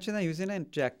 Did you mention that? He was in a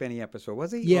Jack Benny episode,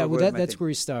 was he? Yeah, well, that's where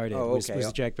he started, was the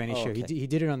Jack Benny show. Okay. He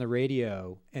did it on the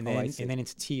radio, and then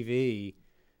into TV.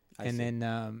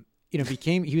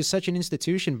 He was such an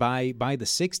institution by the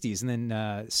 60s, and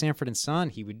then Sanford & Son,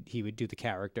 he would do the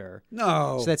character.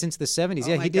 No. So that's into the 70s.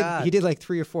 Oh, he did like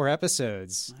 3 or 4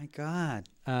 episodes. My God.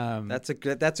 That's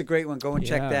a great one. Go and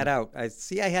check that out. I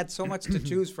had so much to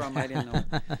choose from. I didn't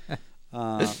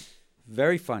know.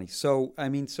 Very funny. So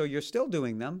so you're still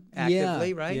doing them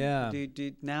actively, right? Yeah.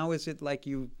 Now is it like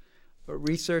you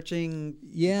researching?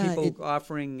 Yeah. People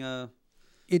offering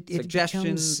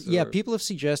suggestions. People have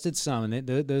suggested some, and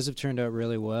those have turned out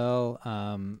really well.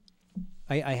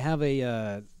 I have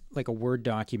a Word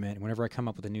document. Whenever I come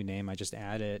up with a new name, I just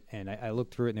add it, and I look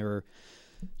through it, and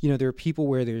there are people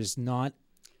where there's not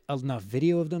enough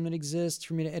video of them that exists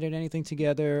for me to edit anything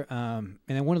together. And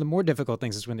then one of the more difficult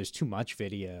things is when there's too much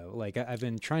video. Like I've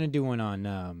been trying to do one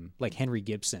on like Henry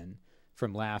Gibson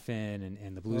from Laugh-In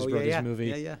and the Blues Brothers movie.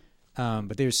 Yeah.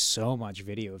 But there's so much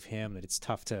video of him that it's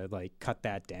tough to like cut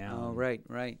that down. Oh, right.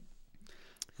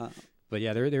 But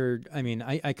yeah,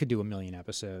 I could do 1 million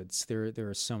episodes. There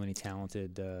are so many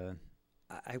talented.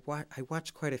 I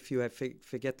watched quite a few. I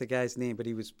forget the guy's name, but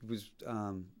he was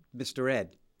Mr.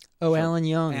 Ed. Oh, Alan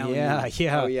Young. Alan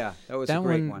Yeah. Oh, yeah. That was a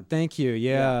great one. Thank you.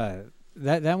 Yeah.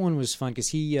 That one was fun because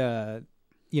he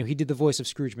did the voice of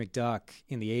Scrooge McDuck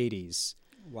in the 80s.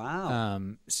 Wow.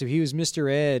 So he was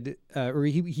Mr. Ed, or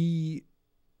he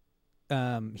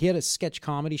had a sketch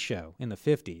comedy show in the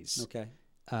 50s. Okay.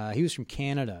 He was from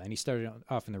Canada, and he started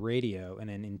off in the radio and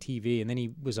then in TV, and then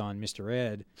he was on Mr.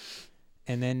 Ed.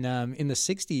 And then in the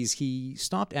 60s, he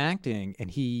stopped acting, and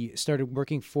he started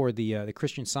working for the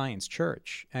Christian Science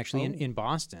Church, actually in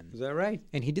Boston. Is that right?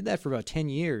 And he did that for about 10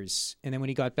 years. And then when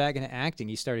he got back into acting,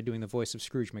 he started doing the voice of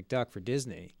Scrooge McDuck for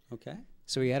Disney. Okay.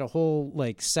 So he had a whole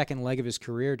like second leg of his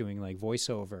career doing like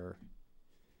voiceover.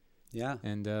 Yeah.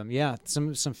 And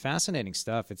some fascinating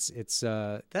stuff. It's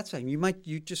that's right.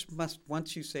 You just must,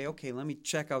 once you say, okay, let me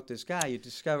check out this guy, you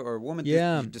discover, or a woman,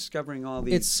 you're discovering all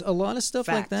these. It's a lot of stuff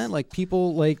facts. like that. Like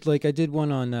people like I did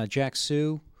one on Jack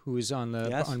Sue, who was on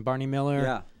on Barney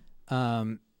Miller. Yeah.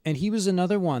 And he was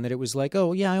another one that it was like,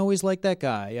 oh yeah, I always liked that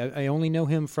guy. I only know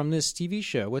him from this TV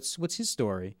show. What's his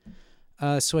story?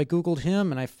 So I Googled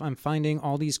him, and I'm finding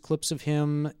all these clips of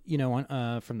him,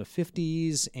 from the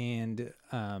 50s, and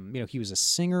he was a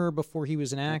singer before he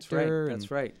was an actor.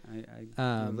 That's right. I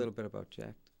know a little bit about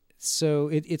Jack. So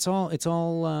it's all it's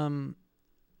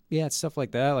stuff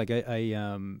like that. Like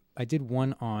I did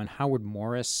one on Howard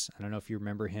Morris. I don't know if you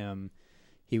remember him.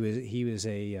 He was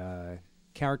a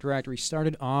character actor. He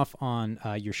started off on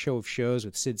Your Show of Shows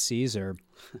with Sid Caesar,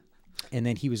 and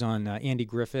then he was on Andy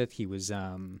Griffith. He was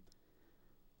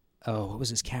what was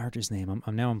his character's name?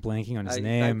 I'm blanking on his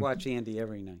name. I watch Andy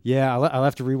every night. Yeah, I'll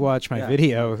have to rewatch my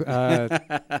video.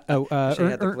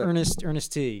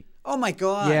 Ernest T. Oh my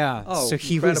God! Yeah. Oh, so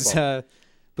he incredible. was,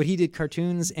 but he did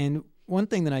cartoons. And one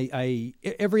thing that I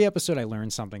every episode I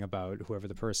learned something about whoever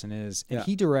the person is. And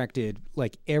he directed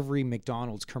like every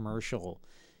McDonald's commercial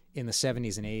in the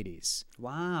 70s and 80s.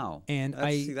 Wow. And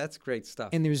that's great stuff.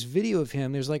 And there's video of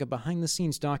him. There's like a behind the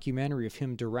scenes documentary of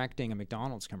him directing a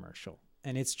McDonald's commercial.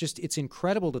 And it's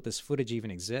incredible that this footage even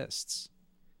exists.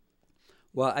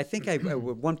 Well, I think I at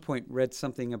one point read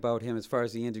something about him as far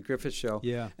as the Andy Griffith Show.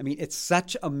 Yeah. I mean, it's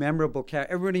such a memorable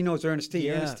character. Everybody knows Ernest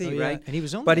T. Ernest T. Right? And he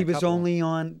was only only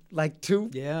on like two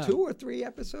or three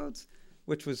episodes,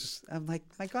 which was, I'm like,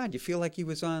 my God, you feel like he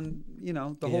was on,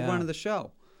 the whole run of the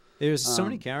show. There's so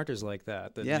many characters like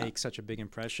that make such a big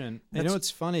impression. You know what's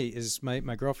funny is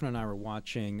my girlfriend and I were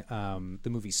watching the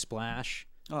movie Splash,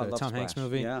 the Tom Hanks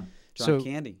movie. Yeah. John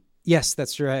Candy. Yes,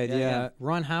 that's right. Yeah.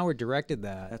 Ron Howard directed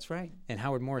that. That's right. And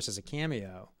Howard Morris as a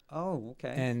cameo. Oh,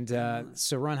 okay. And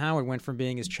so Ron Howard went from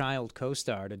being his child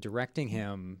co-star to directing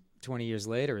him 20 years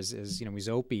later as he's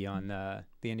Opie on the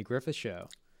Andy Griffith Show.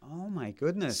 Oh, my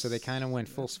goodness. So they kind of went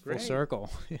full circle.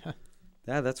 Yeah.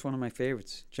 Yeah, that's one of my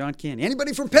favorites. John Candy.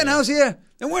 Anybody from Penthouse here?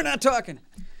 And we're not talking.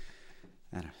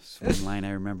 I don't know. It's one line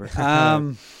I remember.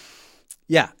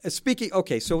 Yeah. Speaking.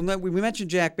 Okay. So we mentioned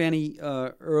Jack Benny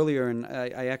earlier, and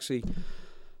I actually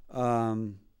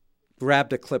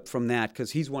grabbed a clip from that because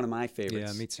he's one of my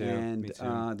favorites. Yeah, me too. And me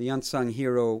too. The unsung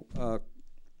hero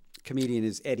comedian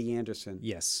is Eddie Anderson.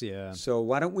 Yes. Yeah. So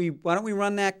why don't we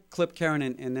run that clip, Karen,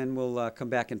 and then we'll come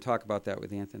back and talk about that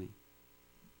with Anthony.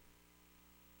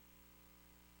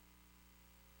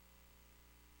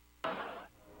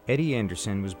 Eddie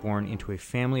Anderson was born into a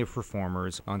family of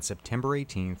performers on September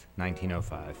 18,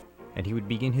 1905, and he would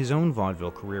begin his own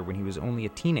vaudeville career when he was only a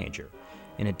teenager,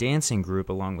 in a dancing group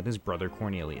along with his brother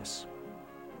Cornelius.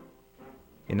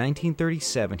 In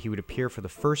 1937, he would appear for the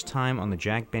first time on the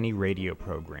Jack Benny radio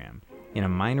program, in a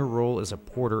minor role as a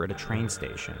porter at a train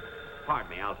station.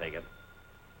 Pardon me, I'll take it.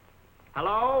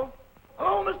 Hello?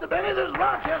 Hello, Mr. Benny, this is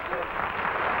Rochester.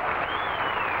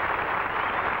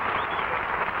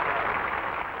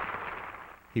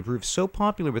 He proved so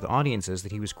popular with audiences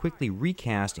that he was quickly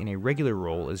recast in a regular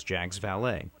role as Jack's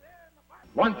valet.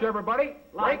 Lunch, everybody.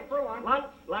 Break for lunch.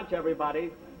 Lunch,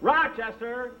 everybody.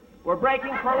 Rochester, we're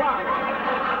breaking for lunch.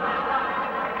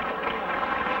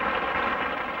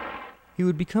 He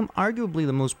would become arguably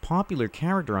the most popular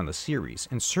character on the series,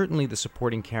 and certainly the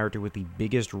supporting character with the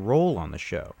biggest role on the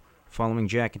show, following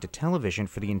Jack into television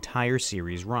for the entire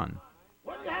series run.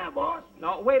 What do you have, boss?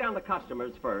 No, wait on the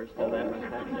customers first, and then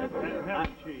ham and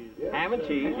cheese. Ham and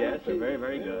cheese, yes, very,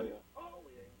 very good.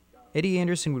 Eddie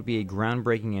Anderson would be a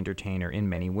groundbreaking entertainer in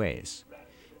many ways.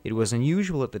 It was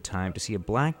unusual at the time to see a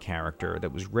black character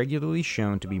that was regularly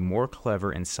shown to be more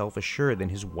clever and self-assured than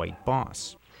his white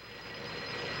boss.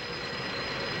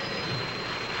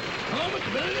 Hello,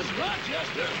 Mr. Benny, this is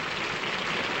Rochester.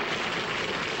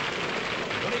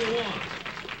 What do you want?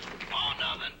 Oh,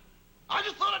 nothing. I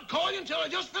just thought I'd call you until I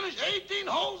just finished 18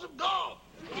 holes of golf.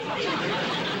 You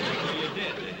did,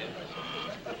 did you?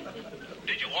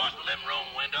 Did you wash the living room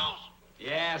windows?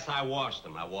 Yes, I washed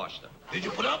them. Did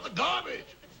you put out the garbage?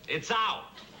 It's out.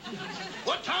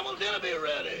 What time will dinner be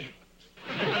ready?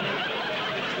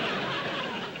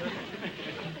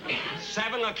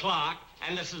 7 o'clock,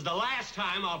 and this is the last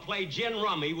time I'll play gin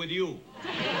rummy with you.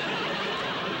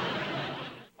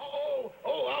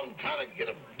 I'm trying to get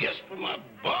a guest for my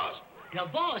boss. Your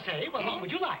boss, eh? Well, what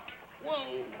would you like?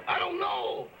 Well, I don't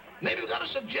know. Maybe you got a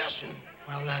suggestion.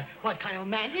 Well, what kind of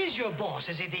man is your boss?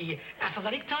 Is he the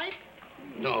athletic type?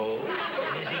 No.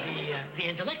 Is he the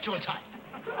intellectual type?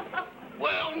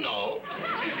 Well, no.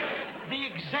 The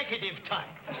executive type?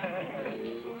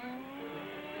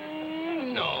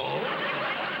 No.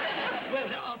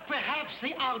 Well, perhaps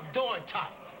the outdoor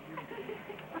type?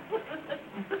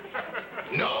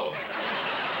 No.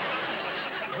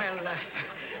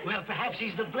 Well, perhaps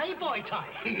he's the playboy type?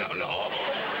 No.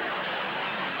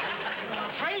 I'm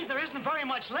afraid there isn't very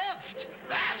much left.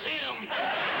 That's him.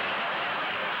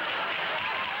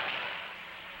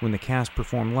 When the cast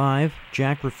performed live,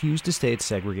 Jack refused to stay at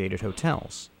segregated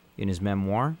hotels. In his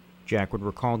memoir, Jack would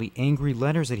recall the angry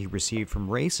letters that he received from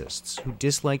racists who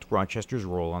disliked Rochester's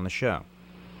role on the show.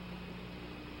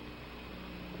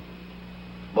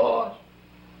 Boss.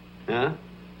 Huh?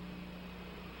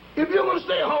 If you're going to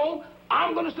stay home,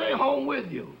 I'm going to stay home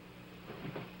with you.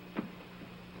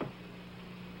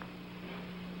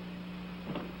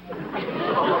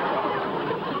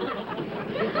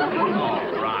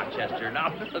 Oh, Rochester,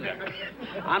 now look at it.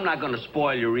 I'm not going to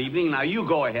spoil your evening. Now, you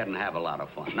go ahead and have a lot of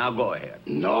fun. Now, go ahead.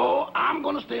 No, I'm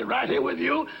going to stay right here with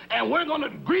you, and we're going to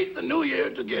greet the new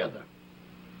year together.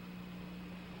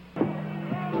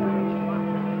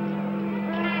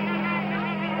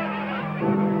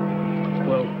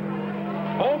 Well,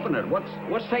 open it.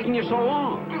 What's taking you so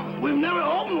long? We've never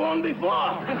opened one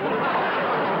before.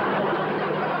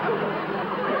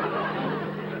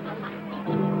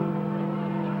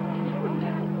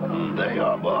 There you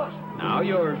are, boss. Now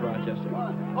yours, Rochester.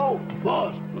 Oh,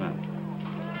 boss.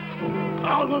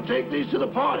 I was going to take these to the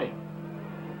party.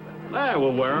 Hey,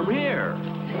 we'll wear them here.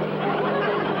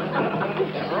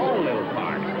 Our own little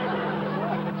party.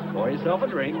 Pour yourself a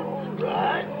drink.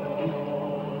 Right.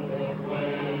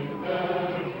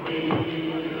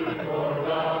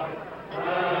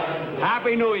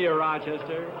 Happy New Year,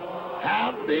 Rochester.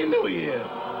 Happy New Year.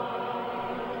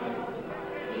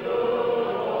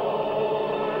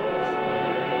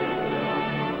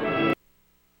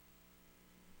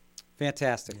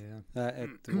 Fantastic.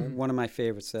 One of my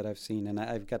favorites that I've seen, and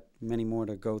I've got many more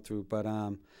to go through, but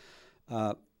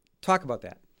talk about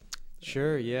that.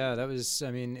 Sure, yeah. That was,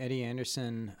 Eddie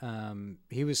Anderson,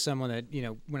 he was someone that,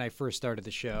 when I first started the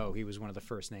show, he was one of the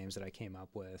first names that I came up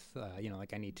with. I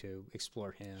need to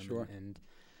explore him. Sure. And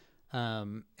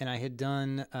I had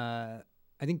done, I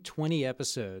think 20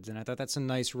 episodes, and I thought that's a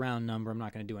nice round number. I'm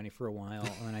not going to do any for a while.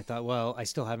 And I thought, well, I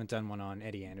still haven't done one on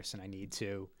Eddie Anderson. I need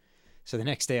to. So the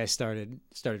next day I started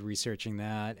researching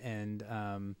that, and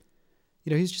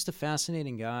he's just a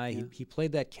fascinating guy. Yeah. He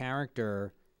played that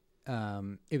character.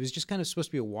 It was just kind of supposed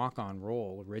to be a walk-on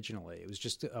role originally. It was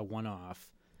just a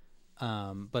one-off,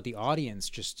 but the audience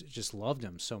just loved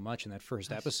him so much in that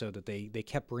first episode that they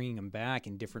kept bringing him back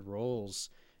in different roles,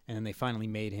 and then they finally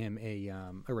made him a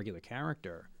regular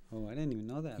character. Oh, I didn't even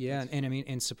know that. Yeah,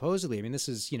 and supposedly, this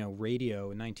is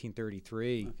radio in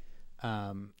 1933. Okay.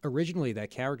 Originally, that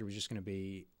character was just going to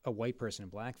be a white person in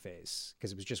blackface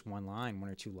because it was just one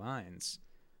or two lines.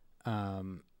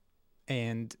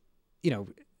 And,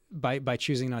 by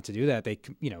choosing not to do that, they,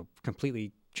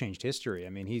 completely changed history.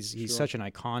 He's Sure. such an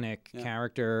iconic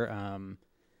character.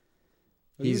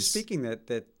 You were speaking that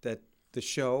the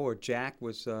show or Jack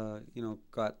was,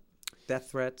 got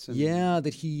death threats. And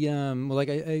that he, like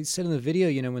I said in the video,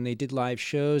 when they did live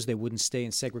shows, they wouldn't stay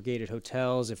in segregated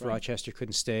hotels if Rochester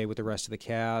couldn't stay with the rest of the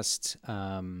cast.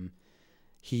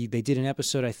 They did an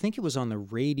episode, I think it was on the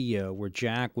radio, where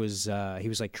Jack was, he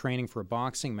was like training for a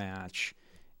boxing match,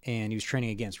 and he was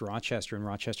training against Rochester, and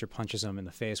Rochester punches him in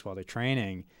the face while they're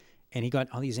training. And he got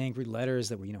all these angry letters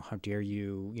that were, how dare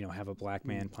you, have a black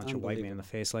man punch a white man in the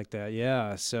face like that.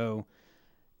 Yeah. So,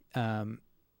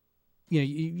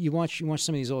 you watch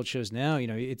some of these old shows now,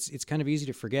 it's kind of easy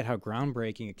to forget how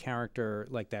groundbreaking a character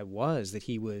like that was, that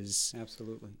he was.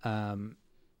 Absolutely.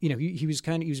 He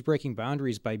was breaking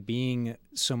boundaries by being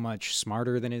so much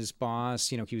smarter than his boss.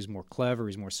 He was more clever, he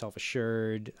was more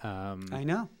self-assured. I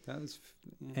know. That was.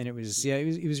 Yeah. And it was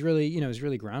really, it was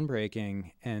really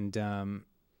groundbreaking. And,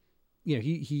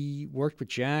 he worked with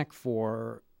Jack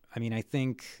for, I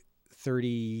think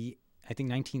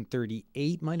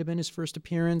 1938 might have been his first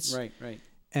appearance. Right.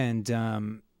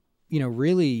 And,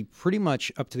 really pretty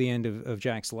much up to the end of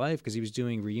Jack's life, because he was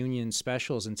doing reunion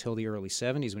specials until the early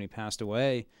 70s when he passed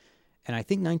away. And I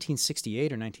think 1968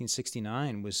 or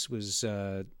 1969 was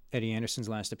Eddie Anderson's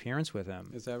last appearance with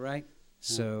him. Is that right?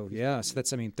 So, so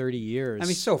that's, 30 years.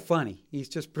 He's so funny. He's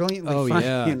just brilliantly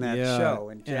funny in that show.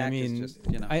 And Jack is just,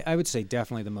 I would say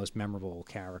definitely the most memorable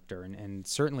character and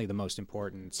certainly the most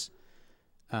important.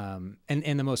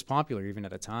 and the most popular even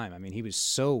at the time. I mean, he was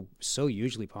so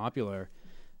hugely popular.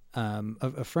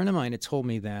 A friend of mine had told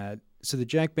me that, so the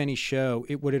Jack Benny show,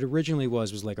 what it originally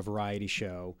was like a variety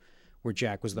show where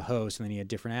Jack was the host and then he had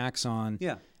different acts on.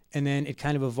 Yeah. And then it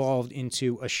kind of evolved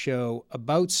into a show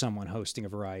about someone hosting a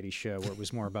variety show where it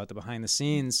was more about the behind the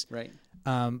scenes. Right.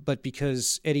 But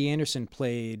because Eddie Anderson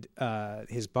played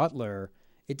his butler,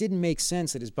 it didn't make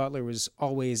sense that his butler was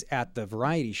always at the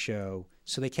variety show.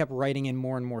 So they kept writing in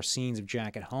more and more scenes of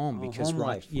Jack at home because home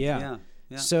life. Yeah.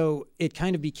 So it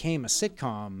kind of became a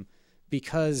sitcom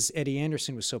because Eddie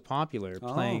Anderson was so popular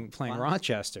playing wow.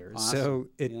 Rochester. Awesome. So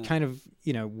it kind of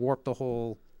warped the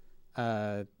whole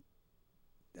premise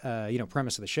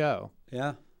of the show.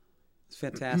 Yeah. It's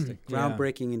fantastic.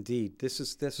 Groundbreaking indeed. I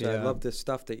love this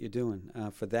stuff that you're doing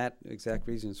for that exact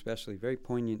reason, especially. Very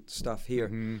poignant stuff here.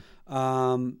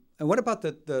 And what about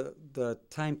the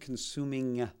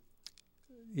time-consuming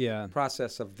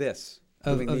process of this?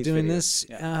 Of doing this?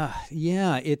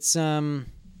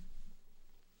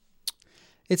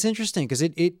 It's interesting because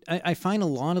I find a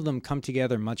lot of them come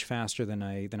together much faster than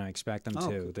I expect them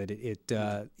to.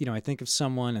 That I think of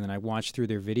someone and then I watch through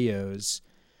their videos,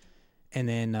 and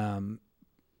then are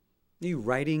you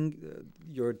writing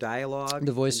your dialogue?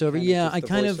 The voiceover,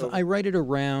 I write it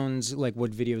around like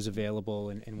what videos available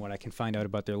and what I can find out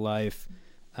about their life.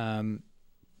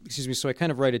 So I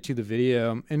kind of write it to the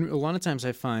video, and a lot of times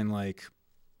I find like,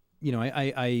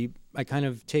 I kind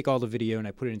of take all the video and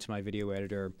I put it into my video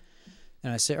editor.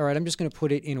 And I say, all right, I'm just going to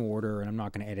put it in order, and I'm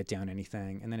not going to edit down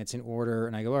anything. And then it's in order,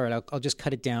 and I go, all right, I'll just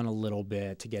cut it down a little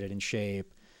bit to get it in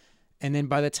shape. And then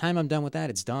by the time I'm done with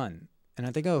that, it's done. And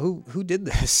I think, oh, who did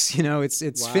this?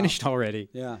 It's finished already.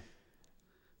 Yeah.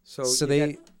 So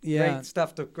they great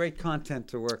stuff, great content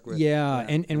to work with. Yeah.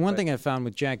 And one thing I found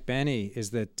with Jack Benny is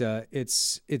that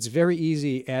it's very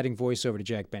easy adding voiceover to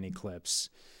Jack Benny clips.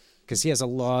 Because he has a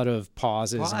lot of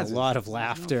pauses and a lot of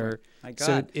laughter,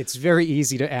 so it's very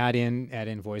easy to add in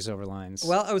voiceover lines.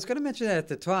 Well, I was going to mention that at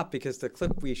the top because the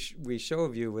clip we show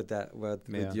of you with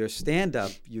your stand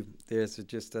up, there's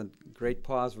just a great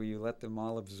pause where you let them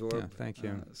all absorb. Yeah, thank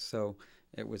you. So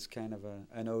it was kind of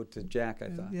an ode to Jack, I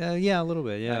thought. Yeah, a little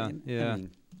bit. Yeah, I don't know.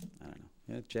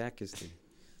 Yeah, Jack is the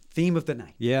theme of the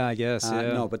night. Yeah, I guess.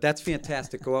 No, but that's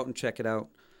fantastic. Go out and check it out.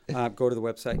 Go to the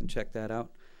website and check that out.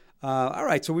 All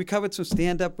right, so we covered some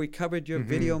stand-up. We covered your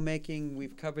video making.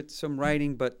 We've covered some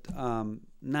writing, but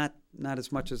not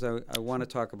as much as I want to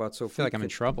talk about. So I feel like I'm in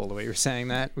trouble the way you're saying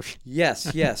that. Yes.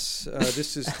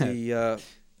 This is the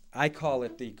I call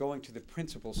it the going to the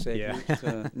principal segment.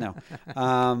 Yeah.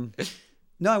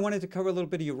 No, I wanted to cover a little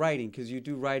bit of your writing because you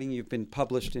do writing. You've been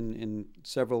published in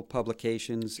several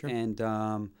publications, sure. And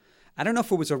I don't know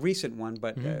if it was a recent one,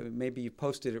 but maybe you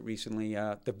posted it recently.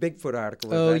 The Bigfoot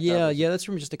article. Oh, that's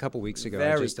from just a couple weeks ago.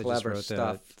 Very I just clever wrote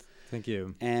stuff. That. Thank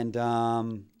you. And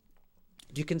do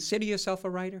you consider yourself a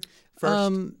writer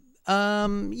first? I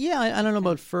don't know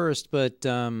about first, but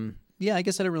I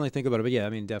guess I don't really think about it. But yeah, I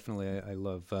mean, definitely, I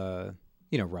love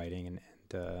writing and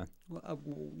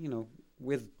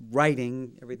with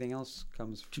writing, everything else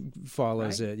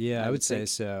follows right? it. Yeah, I would say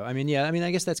so. I mean,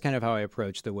 I guess that's kind of how I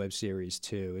approach the web series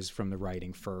too, is from the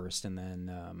writing first, and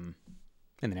then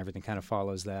everything kind of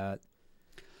follows that.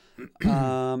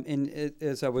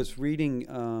 As I was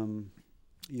reading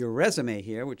your resume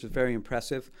here, which is very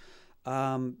impressive,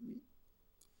 name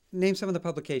some of the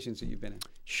publications that you've been in.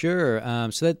 Sure.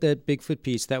 So that Bigfoot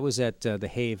piece, that was at The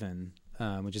Haven,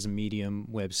 which is a Medium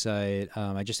website.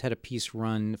 I just had a piece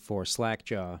run for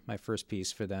Slackjaw, my first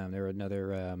piece for them. They're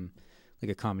another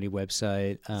like a comedy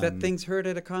website. Is that Things Heard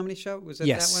at a Comedy Show? Was that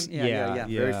yes. that one? Yeah.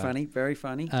 Very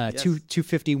funny. Yes.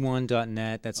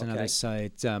 251.net, that's another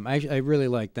site. I really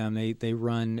like them. They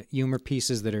run humor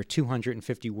pieces that are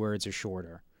 250 words or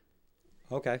shorter.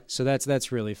 Okay. So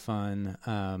that's really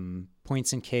fun.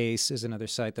 Points in Case is another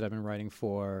site that I've been writing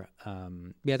for.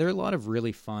 There are a lot of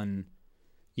really fun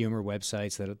humor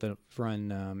websites that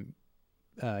run,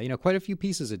 quite a few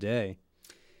pieces a day.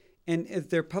 And is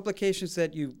there publications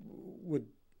that you're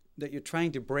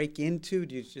trying to break into?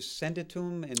 Do you just send it to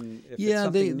them, and if it's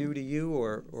something new to you,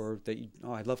 or that you,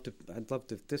 I'd love to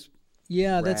this.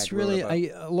 Yeah, that's really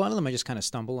a lot of them I just kind of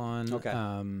stumble on. Okay.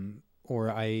 Or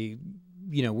I'll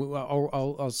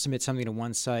submit something to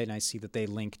one site and I see that they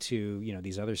link to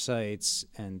these other sites,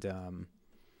 and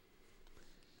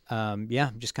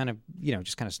just kind of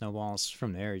snowballs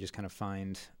from there. You just kind of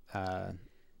find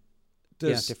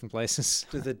different places.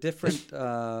 Do the different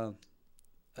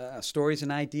stories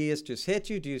and ideas just hit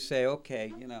you? Do you say,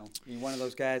 okay, you're one of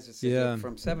those guys that says, Yeah.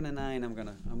 from 7 to 9, I'm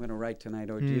gonna write tonight,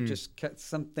 or do you just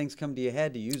some things come to your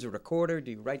head? Do you use a recorder?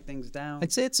 Do you write things down?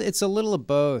 I'd say it's a little of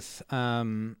both.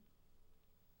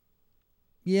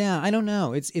 Yeah, I don't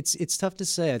know. It's tough to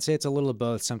say. I'd say it's a little of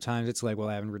both. Sometimes it's like, well,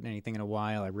 I haven't written anything in a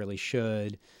while. I really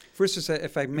should. First,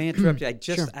 if I may interrupt you,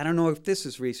 Sure. I don't know if this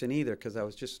is recent either, because I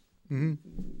was just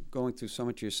going through so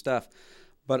much of your stuff,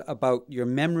 but about your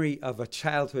memory of a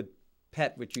childhood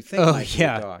pet, which you think might be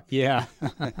a dog. Yeah.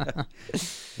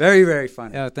 Very, very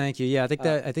funny. Oh, thank you. Yeah, I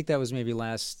think that was maybe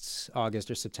last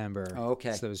August or September. Oh,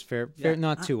 okay. So it was fair, Yeah,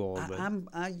 not too old.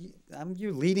 But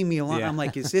you're leading me along. Yeah. I'm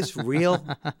like, is this real?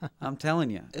 I'm telling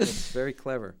you, it's very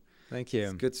clever. Thank you.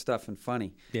 It's good stuff and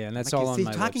funny. Yeah, and that's Like, all is on he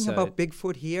my talking website. about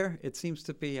Bigfoot here? It seems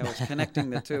to be. I was connecting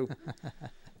the two.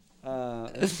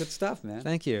 It's good stuff, man.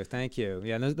 Thank you.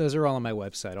 Yeah, and those are all on my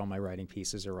website. All my writing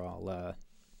pieces are all up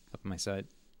on my site.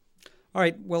 All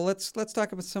right. Well, let's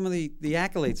talk about some of the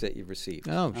accolades that you've received.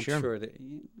 Oh, I'm sure. sure that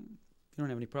you don't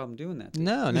have any problem doing that.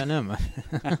 No.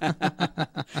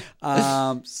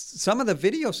 Some of the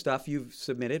video stuff you've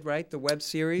submitted, right? The web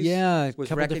series, Yeah, was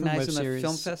couple different recognized web in the series,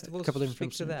 film festivals. couple different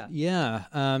Speak film to that. series.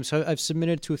 Yeah, so I've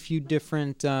submitted to a few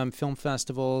different film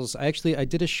festivals. I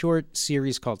did a short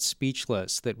series called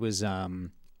Speechless that was,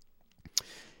 and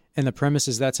the premise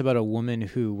is that's about a woman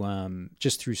who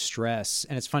just through stress,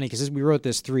 and it's funny because we wrote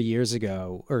this 3 years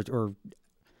ago or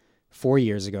 4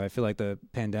 years ago. I feel like the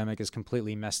pandemic has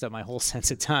completely messed up my whole sense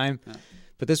of time. Yeah.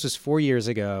 But this was 4 years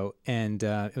ago, and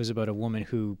it was about a woman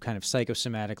who kind of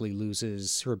psychosomatically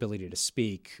loses her ability to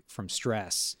speak from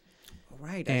stress.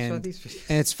 Right, And, I saw these videos.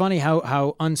 and it's funny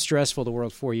how unstressful the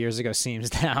world 4 years ago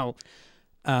seems now.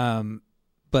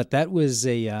 But that was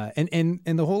and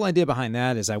the whole idea behind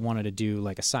that is I wanted to do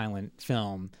like a silent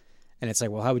film. And it's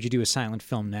like, well, how would you do a silent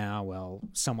film now? Well,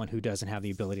 someone who doesn't have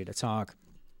the ability to talk.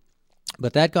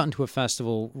 But that got into a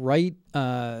festival right,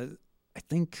 I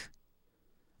think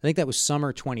that was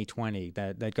summer 2020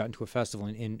 that got into a festival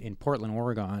in Portland,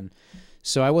 Oregon.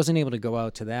 So I wasn't able to go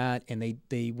out to that, and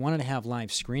they wanted to have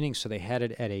live screenings, so they had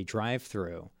it at a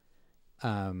drive-through,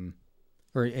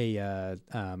 or a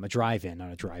drive-in,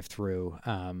 not a drive-through.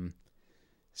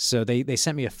 So they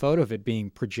sent me a photo of it being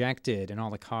projected, and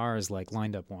all the cars like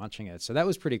lined up watching it. So that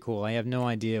was pretty cool. I have no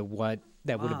idea what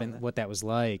that would have been, what that was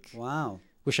like. Wow.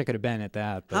 Wish I could have been at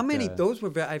that. But, How many? Those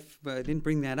were. I didn't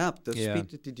bring that up. Yeah.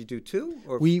 Did you do two?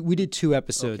 Or? We did 2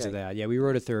 episodes of Okay. that. Yeah, we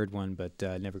wrote a third one, but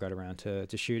never got around to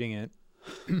shooting it.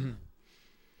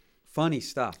 Funny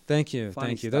stuff. Thank you. Funny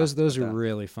Thank you. stuff. Those But, are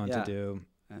really fun yeah. to do.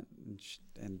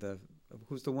 And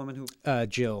who's the woman who?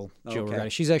 Jill Okay. Regatta.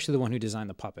 She's actually the one who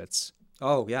designed the puppets.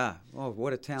 Oh yeah. Oh,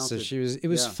 what a talented. So it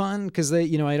was yeah. fun because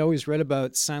I'd always read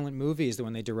about silent movies that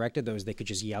when they directed those, they could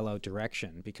just yell out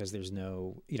direction because there's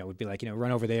no, it would be like,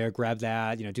 run over there, grab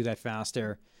that, do that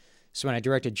faster. So when I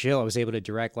directed Jill, I was able to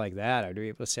direct like that. I would be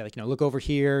able to say like, look over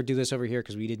here, do this over here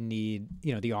because we didn't need,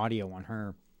 the audio on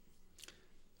her.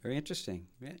 Very interesting.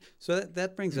 Yeah. So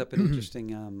that brings up an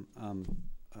interesting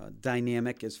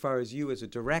dynamic as far as you as a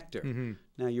director. Mm-hmm.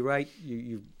 Now you write,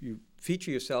 you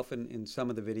feature yourself in some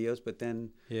of the videos, but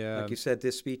then, Yeah. like you said,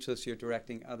 this Speechless, you're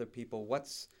directing other people.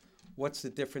 What's the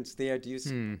difference there? Do you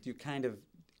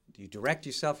direct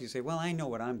yourself? You say, well, I know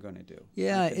what I'm going to do.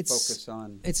 Yeah, I can it's focus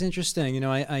on. It's interesting.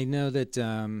 I know that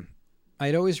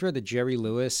I'd always read that Jerry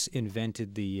Lewis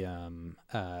invented the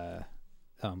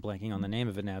I'm blanking on the name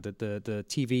of it now. That the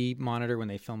TV monitor when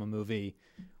they film a movie,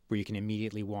 where you can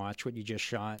immediately watch what you just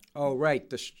shot. Oh, right,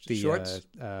 the shorts.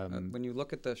 When you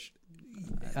look at the.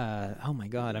 Oh my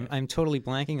God, I'm totally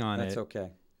blanking on That's it. okay.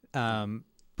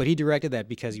 But he directed that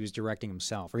because he was directing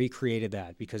himself, or he created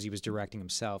that because he was directing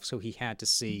himself. So he had to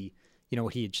see,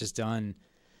 what he had just done.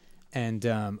 And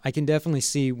I can definitely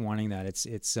see wanting that.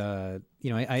 It's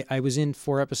I was in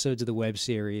 4 episodes of the web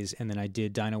series, and then I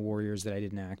did Dino Warriors that I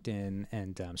didn't act in,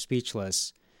 and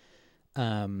Speechless.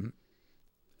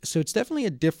 So it's definitely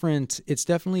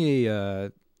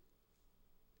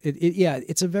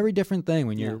it's a very different thing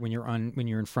when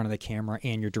you're in front of the camera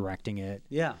and you're directing it.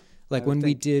 Yeah. Like when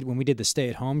we did the Stay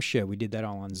at Home show, we did that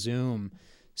all on Zoom.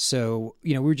 So,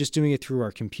 we were just doing it through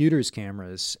our computers'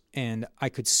 cameras, and I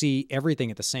could see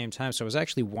everything at the same time. So I was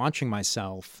actually watching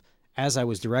myself as I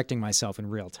was directing myself in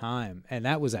real time, and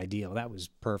that was ideal. That was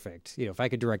perfect. If I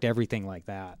could direct everything like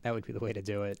that, that would be the way to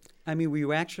do it. I mean, were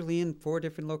you actually in 4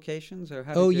 different locations, or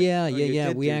how? Oh, did you, yeah, or you yeah.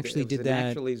 did We do actually that? did Was it that.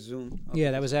 Actually Zoom.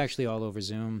 Yeah, that was actually all over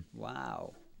Zoom.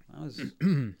 Wow,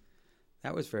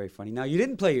 that was very funny. Now you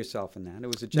didn't play yourself in that. It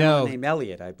was a gentleman named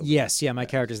Elliot, I believe. Yes, yeah. My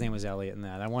character's name was Elliot in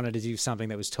that. I wanted to do something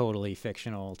that was totally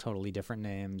fictional, totally different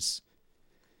names.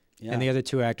 Yeah. And the other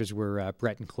two actors were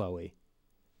Brett and Chloe.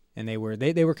 And they were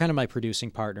kind of my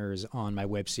producing partners on my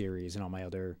web series and all my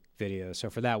other videos. So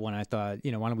for that one, I thought,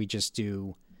 why don't we just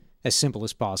do as simple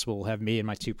as possible, have me and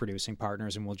my two producing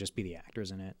partners, and we'll just be the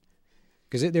actors in it.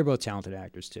 Because they're both talented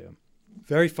actors, too.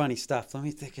 Very funny stuff. Let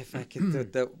me think if I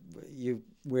could. You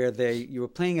were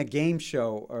playing a game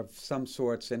show of some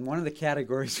sorts, and one of the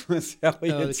categories was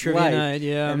Elliot's trivia life, night,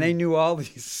 yeah. And they knew all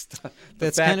these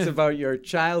facts about your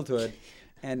childhood,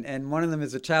 and one of them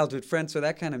is a childhood friend, so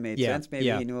that kind of made sense. Maybe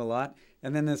he knew a lot.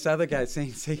 And then this other guy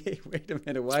saying, "Hey, wait a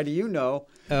minute, why do you know?"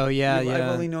 Oh yeah,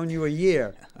 I've only known you a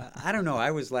year. I don't know. I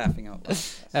was laughing out loud.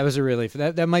 That was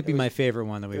that might be my favorite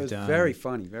one that we've done. Very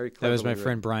funny, very clever. That was my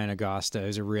friend Brian Agosta,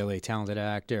 who's a really talented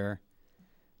actor.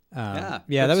 That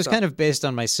good was stuff. kind of based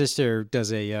on my sister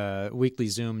does a weekly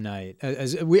Zoom night.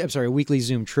 A weekly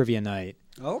Zoom trivia night.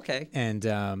 Oh, okay. And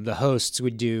the hosts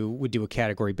would do a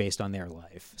category based on their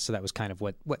life. So that was kind of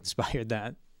what inspired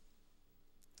that.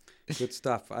 Good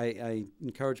stuff. I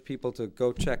encourage people to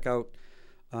go check out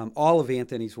all of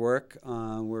Anthony's work.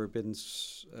 We've been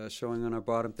showing on our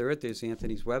bottom third. There's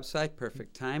Anthony's website,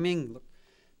 Perfect Timing.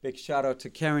 Big shout out to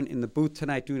Karen in the booth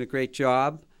tonight, doing a great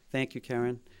job. Thank you,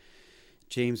 Karen.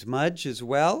 James Mudge as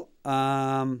well.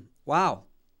 Wow.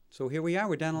 So here we are.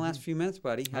 We're down the last few minutes,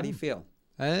 buddy. How do you feel?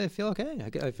 I feel okay.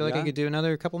 I feel like I could do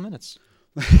another couple minutes.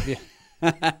 Good.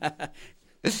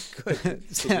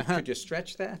 Could you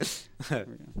stretch that?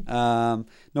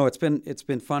 No, it's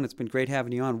been fun. It's been great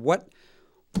having you on. What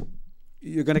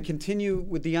you're going to continue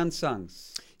with the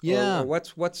Unsungs? Yeah. Or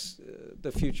what's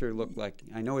the future look like?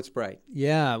 I know it's bright.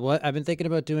 Yeah. Well, I've been thinking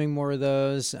about doing more of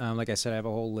those. Like I said, I have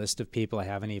a whole list of people I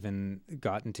haven't even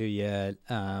gotten to yet.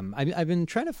 I've been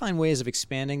trying to find ways of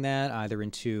expanding that, either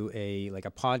into a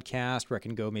podcast where I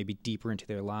can go maybe deeper into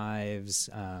their lives.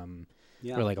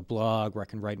 Or like a blog where I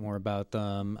can write more about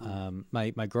them.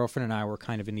 My girlfriend and I were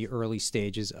kind of in the early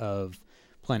stages of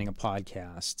planning a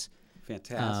podcast.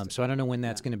 Fantastic. So I don't know when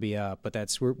that's going to be up, but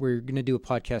we're going to do a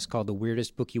podcast called The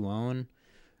Weirdest Book You Own,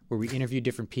 where we interview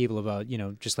different people about,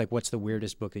 just like what's the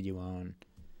weirdest book that you own.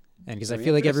 And because I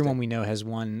feel like everyone we know has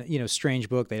one, strange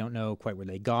book. They don't know quite where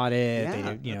they got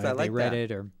it. Yeah, they read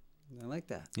it or. I like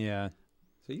that. Yeah.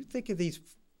 So you think of these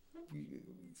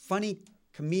funny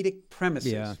comedic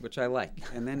premises, which I like,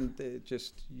 and then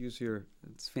just use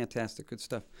it's fantastic, good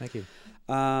stuff. Thank you.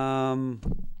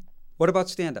 What about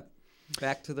stand-up?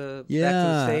 Back to the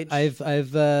stage?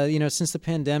 I've since the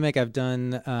pandemic, I've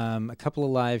done a couple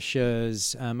of live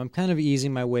shows. I'm kind of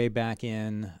easing my way back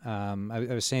in. I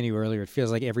was saying to you earlier, it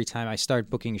feels like every time I start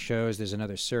booking shows, there's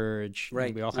another surge.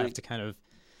 Right. We all have to kind of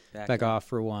back off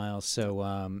for a while. So,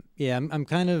 I'm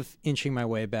kind of inching my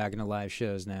way back into live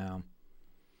shows now.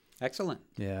 Excellent.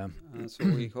 Yeah. So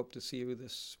we hope to see you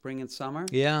this spring and summer.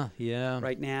 Yeah.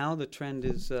 Right now, the trend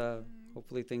is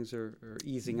hopefully things are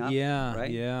easing up. Yeah. Right?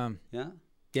 Yeah.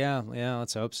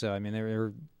 Let's hope so. I mean, there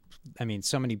are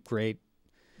so many great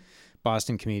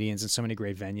Boston comedians and so many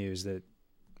great venues that.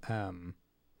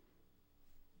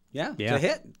 It's a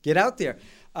hit. Get out there.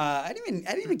 I didn't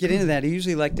even get into that. I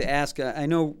usually like to ask. I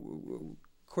know,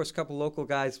 of course, a couple local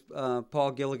guys,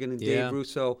 Paul Gilligan and Dave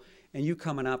Russo. And you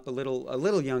coming up a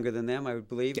little younger than them, I would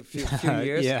believe, a few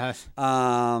years. Yeah.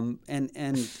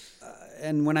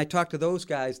 And when I talked to those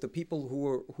guys, the people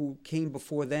who came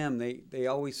before them, they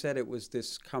always said it was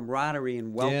this camaraderie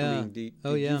and welcoming. Yeah.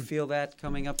 Did you feel that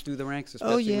coming up through the ranks,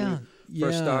 especially when you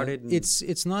first started?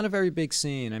 It's not a very big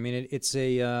scene. I mean, it's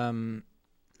and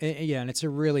it's a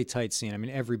really tight scene. I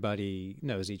mean, everybody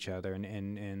knows each other,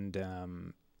 and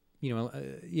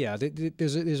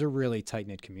there's a really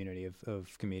tight-knit community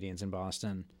of comedians in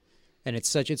Boston, and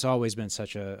it's always been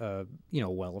such a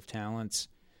well of talent.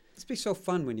 It's be so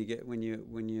fun when you're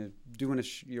doing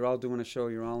you're all doing a show,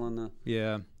 you're all on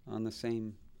the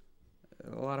same.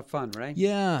 A lot of fun, right?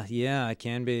 Yeah, it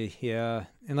can be. Yeah,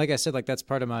 and like I said, that's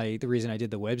part of the reason I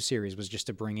did the web series was just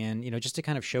to bring in, just to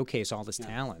kind of showcase all this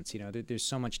talent. There's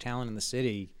so much talent in the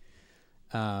city.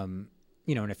 And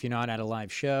if you're not at a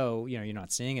live show, you're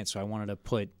not seeing it. So I wanted to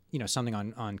put, something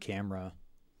on camera.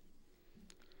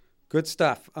 Good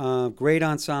stuff. Great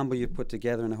ensemble you put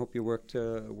together, and I hope you work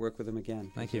with them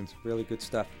again. Thank you. It's really good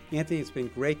stuff. Anthony, it's been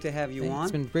great to have you on.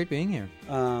 It's been great being here.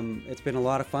 It's been a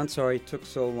lot of fun. Sorry it took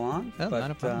so long. Oh, not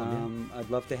a problem. I'd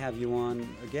love to have you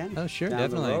on again. Oh, sure, down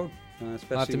definitely. The road.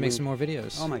 I'll have to make some more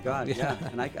videos. Oh, my God, yeah.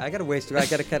 And I got a ways to go. I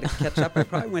got to catch up. I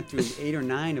probably went through 8 or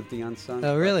 9 of the Unsung.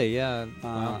 Oh, really? Yeah.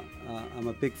 Wow. I'm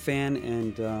a big fan,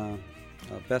 and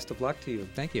best of luck to you.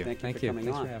 Thank you. Thank you for coming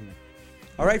Thanks on. for having me.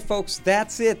 All right, folks,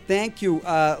 that's it. Thank you.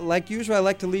 Like usual, I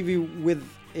like to leave you with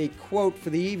a quote for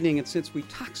the evening. And since we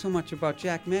talk so much about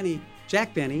Jack Benny,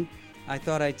 I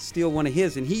thought I'd steal one of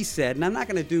his, and he said, and I'm not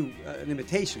going to do an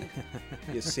imitation,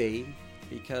 you see,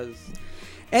 because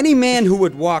any man who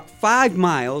would walk 5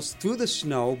 miles through the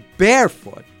snow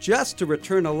barefoot just to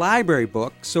return a library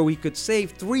book so he could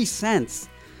save 3 cents,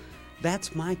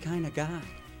 that's my kind of guy.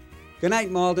 Good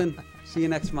night, Malden. See you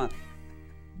next month.